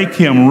will make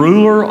him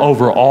ruler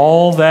over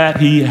all that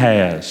he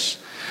has.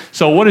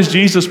 So what is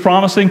Jesus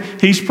promising?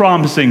 He's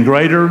promising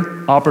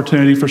greater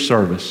opportunity for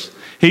service.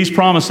 He's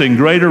promising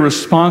greater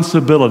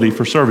responsibility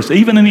for service,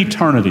 even in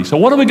eternity. So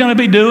what are we going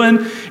to be doing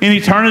in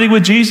eternity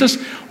with Jesus?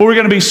 Well, we're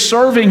going to be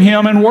serving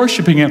him and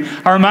worshiping him.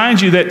 I remind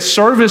you that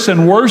service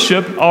and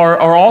worship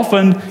are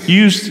often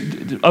used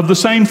of the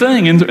same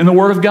thing in the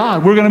Word of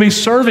God. We're going to be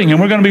serving him.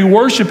 We're going to be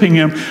worshiping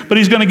him. But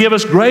he's going to give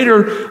us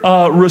greater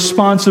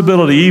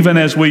responsibility even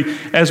as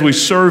we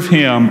serve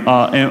him,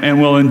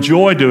 and we'll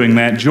enjoy doing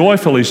that,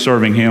 joyfully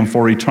serving him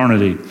for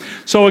eternity.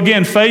 So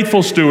again,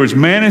 faithful stewards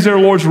manage their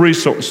Lord's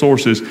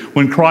resources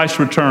when Christ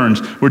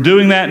returns. We're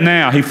doing that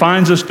now. He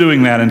finds us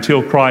doing that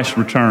until Christ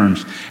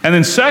returns. And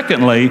then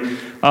secondly,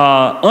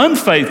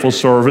 unfaithful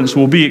servants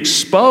will be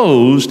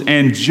exposed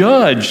and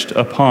judged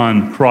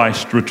upon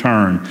Christ's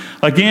return.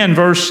 Again,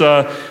 verse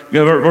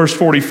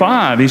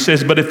 45, he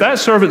says, "But if that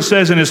servant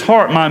says in his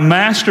heart, my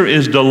master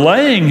is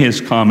delaying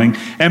his coming,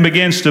 and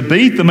begins to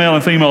beat the male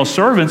and female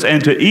servants,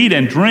 and to eat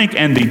and drink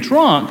and be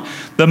drunk,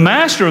 the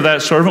master of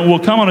that servant will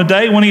come on a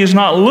day when he is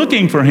not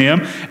looking for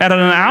him, and at an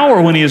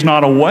hour when he is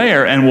not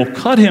aware, and will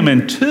cut him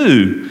in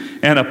two,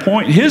 and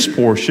appoint his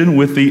portion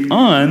with the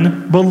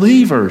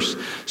unbelievers."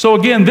 So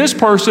again, this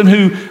person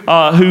who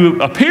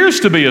appears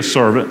to be a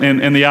servant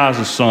in the eyes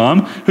of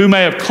some, who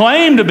may have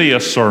claimed to be a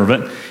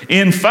servant,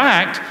 in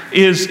fact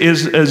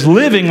is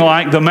living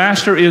like the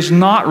master is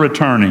not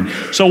returning.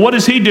 So what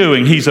is he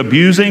doing? He's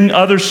abusing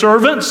other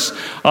servants.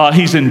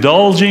 He's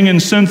indulging in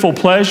sinful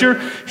pleasure.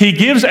 He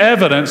gives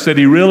evidence that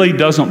he really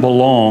doesn't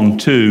belong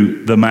to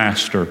the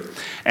master.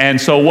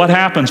 And so what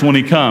happens when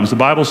he comes? The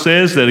Bible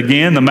says that,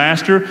 again, the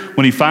master,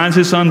 when he finds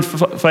his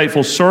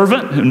unfaithful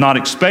servant, not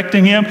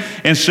expecting him,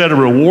 instead of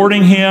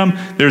rewarding him,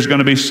 there's going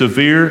to be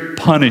severe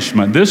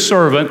punishment. This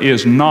servant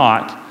is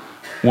not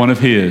one of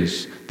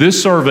his.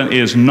 This servant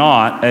is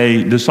not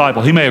a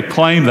disciple. He may have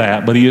claimed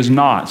that, but he is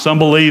not. Some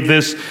believe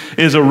this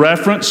is a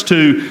reference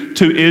to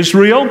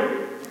Israel.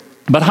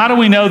 But how do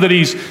we know that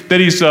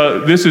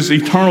this is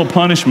eternal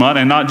punishment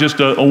and not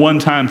just a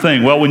one-time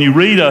thing? Well, when you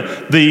read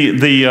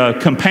the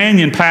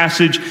companion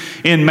passage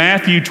in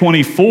Matthew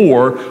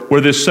 24,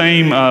 where this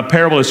same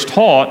parable is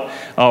taught,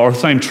 or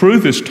same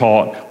truth is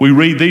taught, we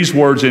read these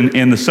words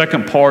in the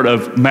second part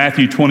of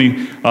Matthew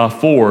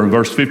 24,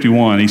 verse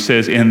 51. He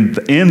says,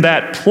 in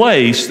that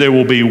place there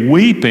will be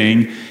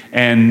weeping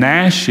and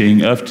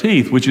gnashing of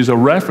teeth, which is a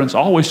reference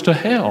always to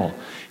hell.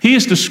 He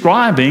is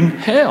describing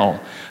hell.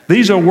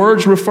 These are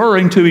words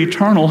referring to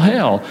eternal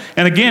hell.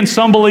 And again,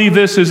 some believe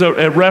this is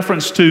a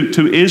reference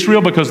to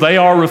Israel because they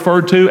are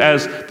referred to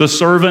as the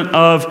servant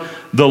of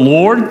the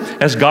Lord,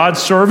 as God's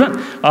servant.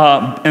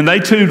 And they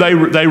too,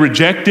 they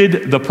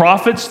rejected the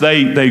prophets.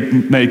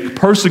 They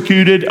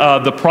persecuted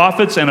the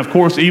prophets. And of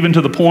course, even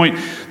to the point,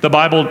 the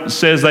Bible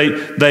says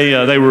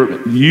they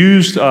were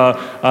used,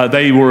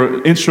 they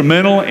were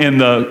instrumental in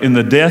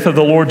the death of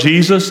the Lord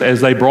Jesus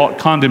as they brought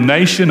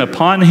condemnation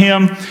upon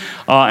him.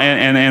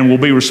 And will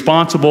be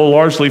responsible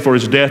largely for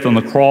his death on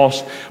the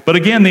cross. But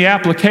again, the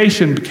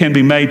application can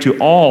be made to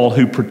all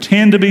who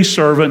pretend to be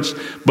servants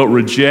but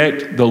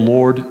reject the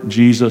Lord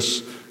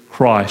Jesus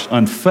Christ.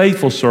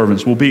 Unfaithful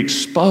servants will be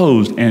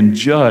exposed and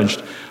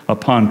judged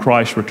upon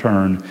Christ's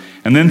return.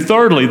 And then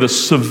thirdly, the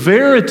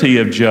severity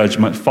of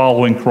judgment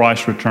following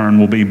Christ's return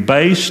will be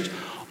based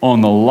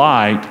on the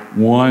light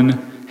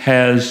one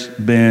has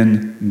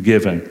been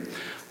given.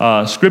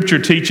 Scripture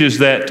teaches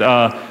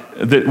that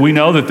we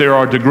know that there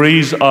are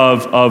degrees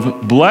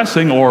of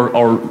blessing or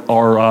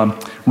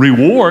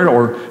reward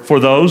or for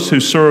those who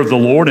serve the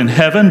Lord in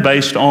heaven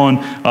based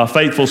on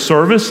faithful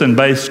service and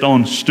based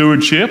on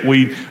stewardship.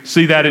 We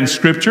see that in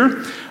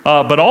Scripture.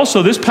 But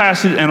also this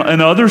passage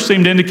and others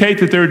seem to indicate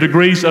that there are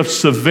degrees of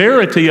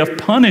severity of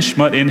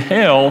punishment in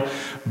hell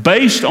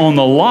based on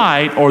the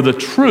light or the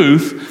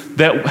truth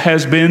that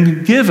has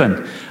been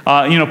given.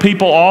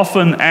 People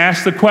often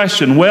ask the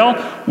question,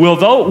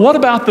 what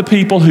about the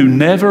people who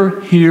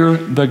never hear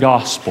the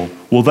gospel?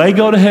 Will they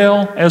go to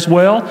hell as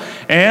well?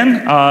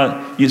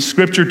 And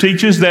Scripture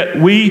teaches that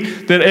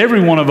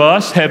every one of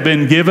us have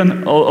been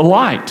given a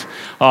light.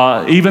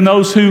 Even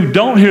those who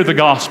don't hear the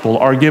gospel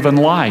are given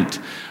light.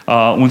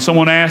 When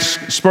someone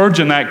asks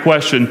Spurgeon that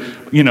question,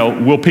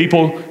 will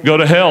people go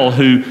to hell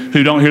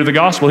who don't hear the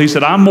gospel? He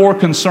said, I'm more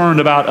concerned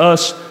about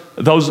us,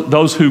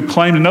 those who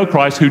claim to know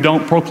Christ, who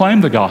don't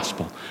proclaim the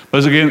gospel.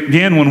 Because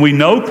again, when we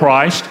know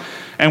Christ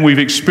and we've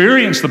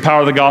experienced the power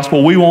of the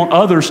gospel, we want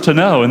others to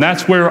know. And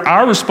that's where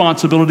our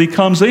responsibility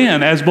comes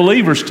in as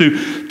believers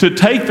to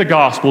take the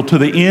gospel to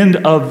the end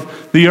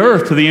of the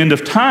earth, to the end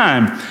of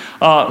time.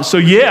 So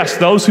yes,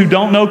 those who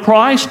don't know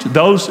Christ,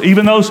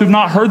 even those who've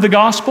not heard the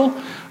gospel,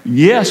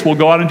 yes, we'll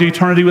go out into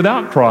eternity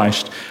without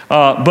Christ.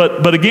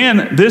 But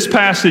again, this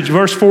passage,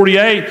 verse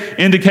 48,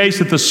 indicates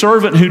that the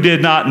servant who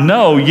did not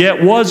know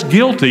yet was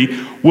guilty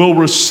will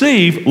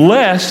receive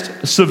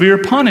less severe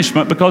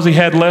punishment because he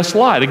had less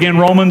light. Again,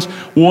 Romans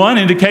 1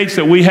 indicates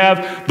that we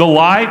have the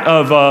light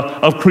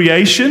of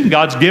creation.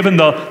 God's given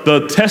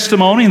the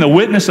testimony and the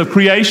witness of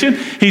creation.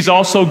 He's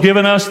also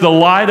given us the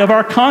light of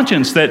our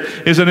conscience that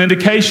is an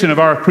indication of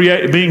our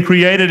being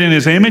created in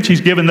His image.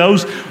 He's given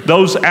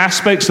those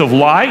aspects of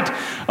light.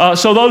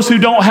 So those who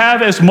don't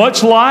have as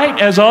much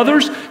light as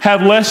others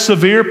have less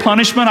severe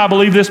punishment. I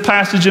believe this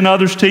passage and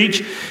others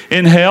teach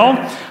in hell.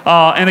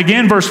 And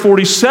again, verse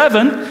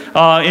 47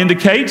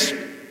 indicates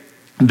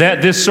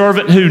that this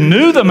servant who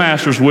knew the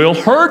master's will,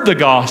 heard the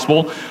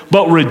gospel,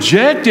 but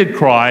rejected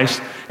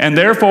Christ, and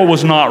therefore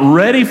was not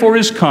ready for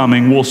His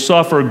coming, will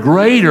suffer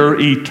greater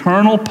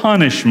eternal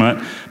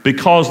punishment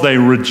because they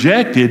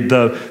rejected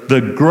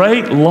the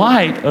great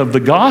light of the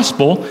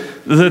gospel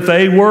that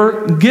they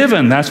were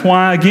given. That's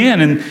why,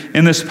 again,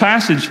 in this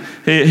passage,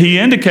 he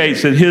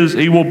indicates that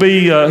he will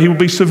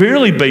be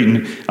severely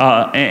beaten,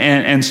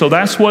 and so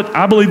that's what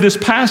I believe this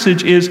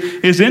passage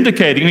is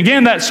indicating.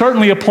 Again, that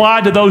certainly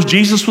applied to those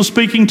Jesus was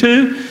speaking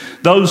to.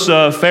 Those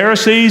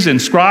Pharisees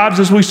and scribes,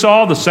 as we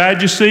saw, the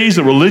Sadducees,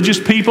 the religious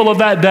people of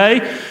that day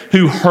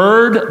who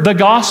heard the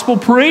gospel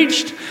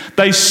preached.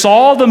 They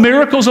saw the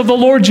miracles of the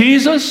Lord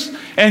Jesus,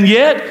 and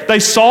yet they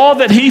saw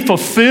that He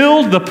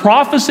fulfilled the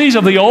prophecies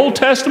of the Old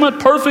Testament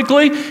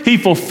perfectly. He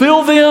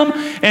fulfilled them,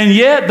 and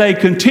yet they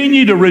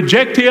continued to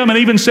reject Him and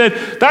even said,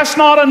 "That's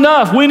not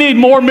enough. We need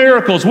more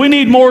miracles. We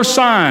need more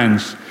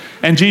signs."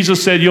 And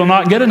Jesus said, "You'll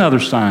not get another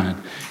sign."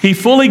 He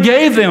fully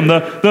gave them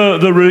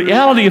the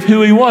reality of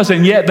who He was,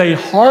 and yet they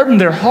hardened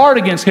their heart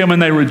against Him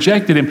and they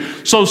rejected Him.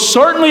 So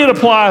certainly it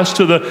applies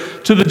to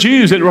the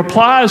Jews. It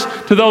applies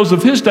to those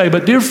of His day.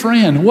 But dear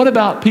friend, what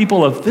about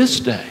people of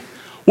this day?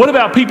 What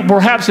about people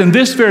perhaps in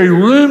this very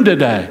room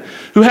today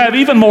who have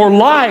even more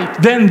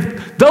light than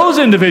those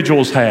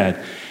individuals had,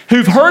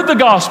 who've heard the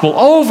gospel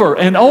over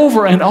and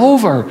over and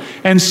over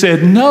and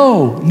said,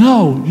 "No,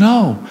 no,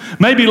 no."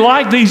 Maybe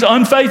like these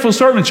unfaithful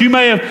servants, you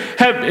may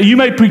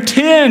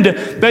pretend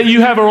that you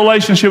have a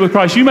relationship with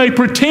Christ. You may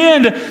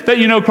pretend that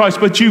you know Christ,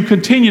 but you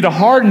continue to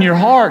harden your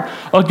heart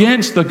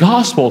against the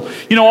gospel.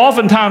 You know,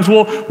 oftentimes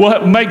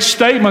we'll make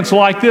statements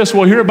like this.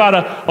 We'll hear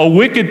about a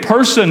wicked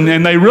person,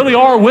 and they really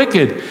are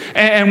wicked.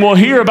 And we'll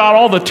hear about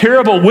all the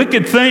terrible,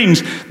 wicked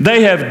things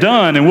they have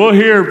done. And we'll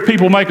hear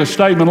people make a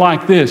statement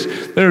like this: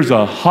 "There's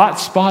a hot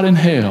spot in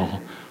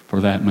hell for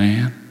that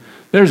man.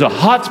 There's a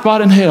hot spot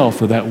in hell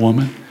for that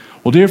woman."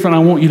 Well, dear friend, I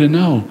want you to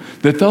know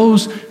that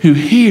those who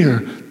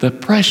hear the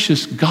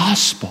precious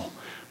gospel,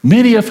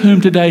 many of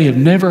whom today have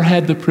never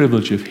had the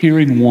privilege of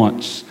hearing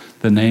once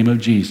the name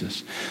of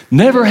Jesus,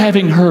 never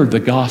having heard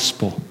the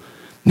gospel,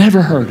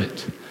 never heard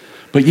it,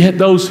 but yet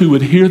those who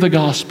would hear the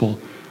gospel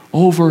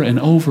over and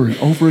over and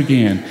over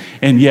again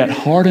and yet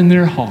harden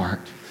their heart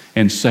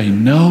and say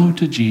no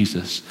to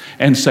Jesus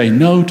and say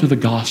no to the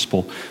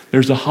gospel,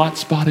 there's a hot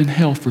spot in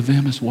hell for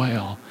them as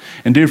well.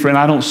 And dear friend,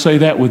 I don't say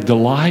that with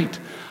delight.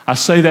 I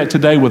say that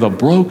today with a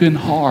broken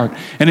heart,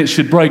 and it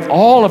should break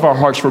all of our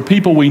hearts for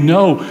people we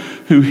know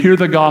who hear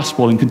the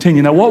gospel and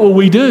continue. Now, what will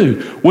we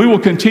do? We will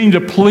continue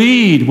to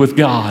plead with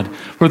God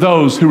for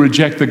those who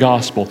reject the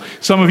gospel.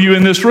 Some of you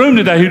in this room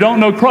today who don't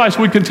know Christ,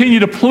 we continue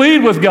to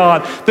plead with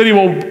God that He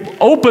will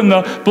open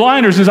the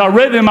blinders. As I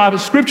read in my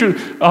scripture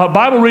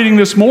Bible reading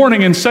this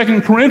morning in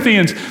 2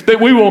 Corinthians, that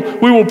we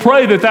will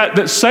pray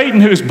that Satan,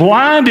 who has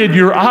blinded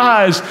your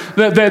eyes,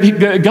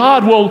 that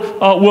God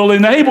will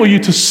enable you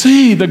to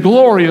see the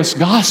glorious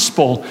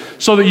gospel,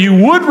 so that you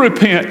would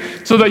repent,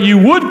 so that you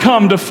would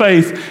come to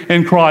faith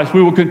in Christ.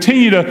 We will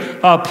continue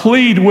to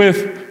plead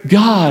with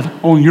God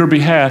on your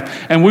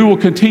behalf, and we will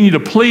continue to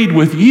plead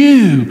with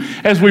you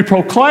as we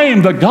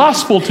proclaim the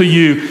gospel to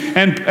you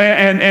and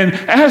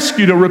ask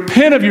you to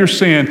repent of your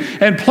sin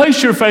and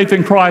place your faith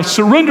in Christ,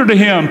 surrender to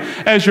Him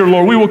as your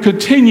Lord. We will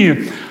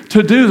continue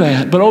to do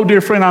that. But oh,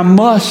 dear friend, I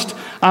must,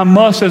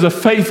 as a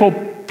faithful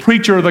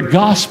preacher of the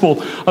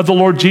gospel of the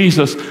Lord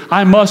Jesus,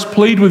 I must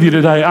plead with you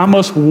today. I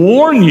must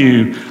warn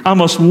you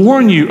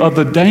of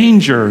the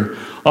danger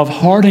of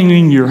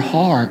hardening your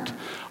heart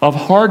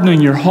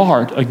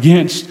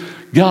against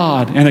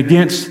God and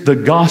against the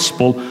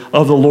gospel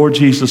of the Lord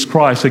Jesus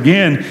Christ.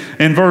 Again,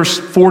 in verse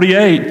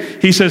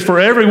 48, he says,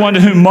 "For everyone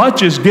to whom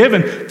much is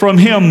given, from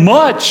him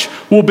much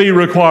will be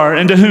required,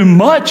 and to whom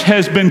much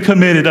has been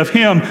committed, of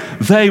him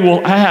they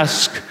will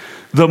ask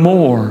the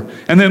more."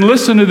 And then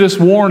listen to this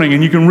warning,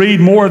 and you can read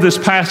more of this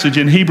passage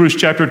in Hebrews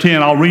chapter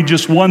 10. I'll read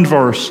just one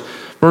verse,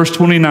 verse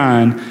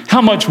 29.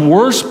 "How much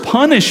worse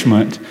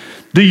punishment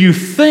do you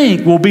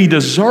think will be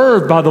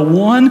deserved by the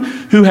one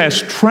who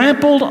has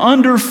trampled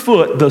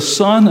underfoot the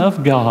Son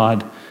of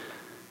God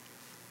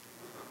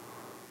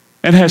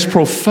and has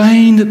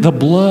profaned the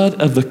blood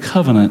of the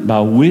covenant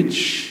by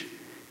which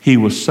He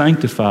was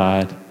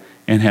sanctified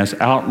and has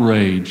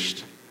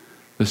outraged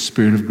the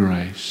Spirit of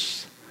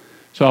grace?"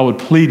 So I would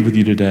plead with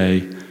you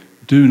today,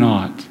 do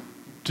not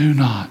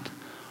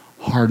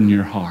harden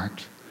your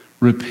heart.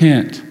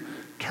 Repent,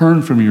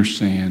 turn from your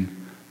sin,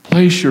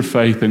 place your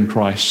faith in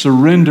Christ,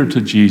 surrender to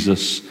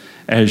Jesus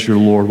as your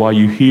Lord while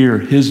you hear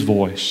His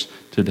voice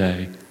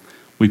today.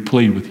 We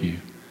plead with you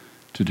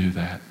to do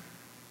that.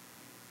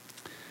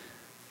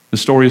 The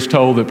story is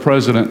told that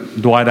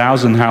President Dwight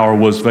Eisenhower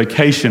was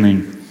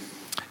vacationing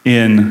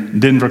in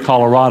Denver,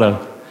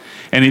 Colorado,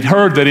 and he'd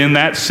heard that in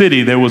that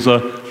city there was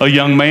a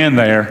young man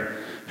there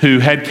who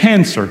had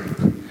cancer,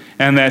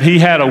 and that he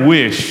had a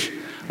wish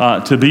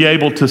to be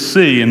able to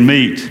see and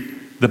meet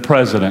the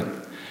president.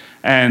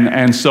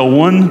 And so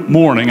one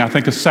morning, I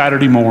think a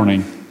Saturday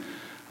morning,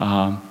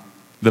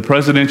 the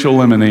presidential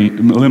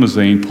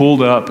limousine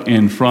pulled up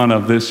in front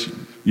of this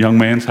young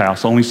man's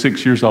house, only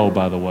 6 years old,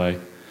 by the way.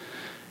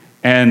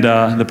 And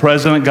the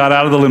president got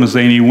out of the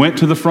limousine. He went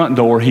to the front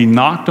door. He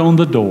knocked on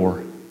the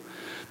door.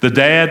 The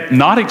dad,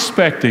 not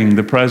expecting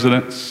the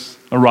president's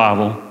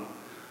arrival,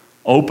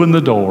 opened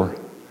the door,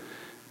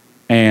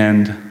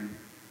 and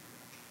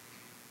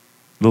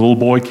the little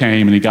boy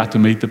came and he got to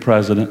meet the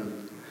president.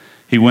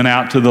 He went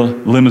out to the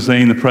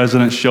limousine. The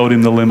president showed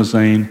him the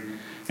limousine,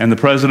 and the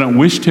president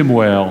wished him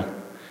well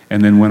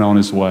and then went on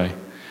his way.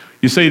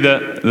 You see,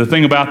 the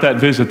thing about that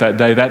visit that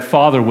day, that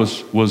father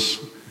was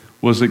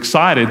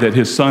excited that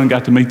his son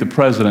got to meet the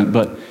president,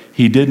 but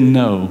he didn't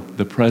know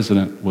the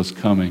president was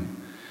coming.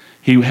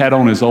 He had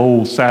on his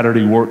old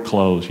Saturday work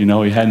clothes. You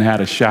know, he hadn't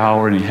had a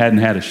shower and he hadn't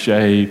had a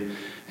shave.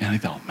 And he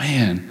thought,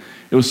 man,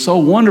 it was so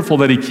wonderful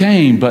that he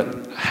came, but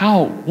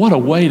what a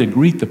way to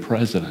greet the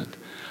president.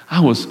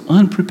 I was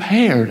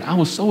unprepared. I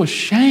was so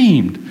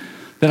ashamed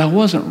that I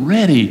wasn't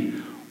ready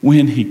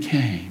when he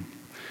came.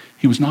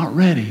 He was not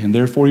ready, and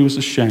therefore he was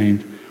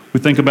ashamed. We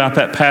think about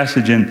that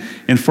passage in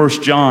 1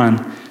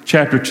 John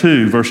chapter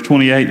 2, verse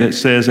 28 that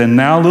says, "And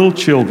now, little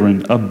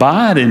children,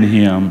 abide in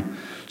him,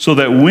 so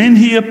that when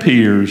he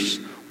appears,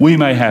 we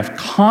may have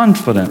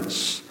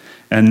confidence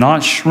and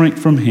not shrink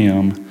from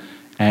him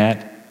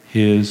at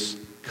his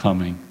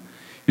coming."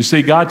 You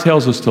see, God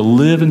tells us to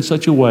live in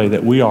such a way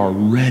that we are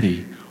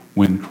ready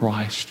when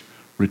Christ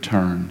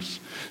returns,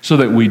 so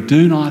that we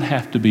do not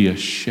have to be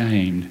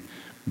ashamed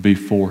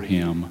before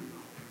him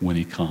when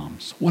he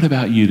comes. What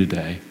about you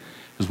today?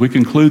 As we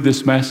conclude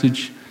this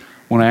message, I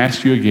want to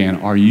ask you again,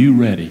 are you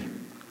ready?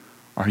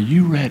 Are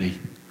you ready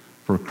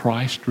for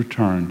Christ's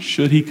return,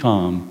 should he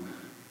come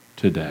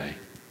today?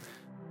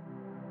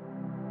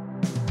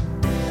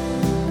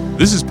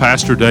 This is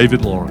Pastor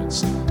David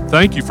Lawrence.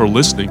 Thank you for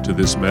listening to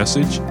this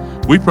message.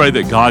 We pray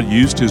that God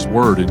used his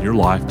word in your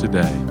life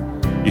today.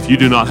 If you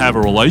do not have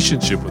a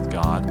relationship with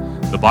God,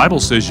 the Bible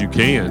says you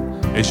can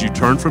as you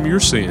turn from your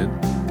sin,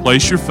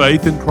 place your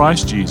faith in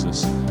Christ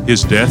Jesus,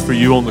 his death for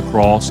you on the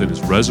cross and his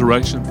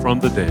resurrection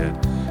from the dead,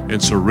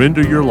 and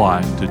surrender your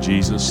life to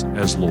Jesus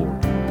as Lord.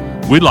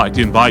 We'd like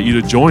to invite you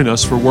to join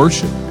us for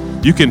worship.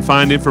 You can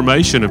find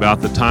information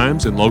about the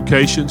times and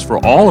locations for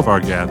all of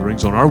our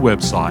gatherings on our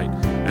website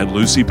at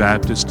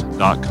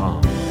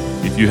lucybaptist.com.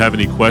 If you have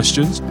any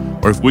questions,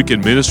 or if we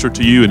can minister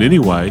to you in any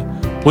way,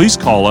 please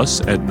call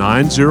us at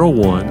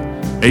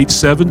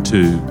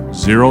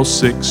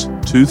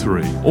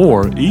 901-872-0623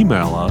 or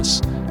email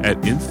us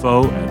at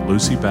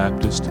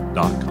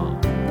info@lucybaptist.com.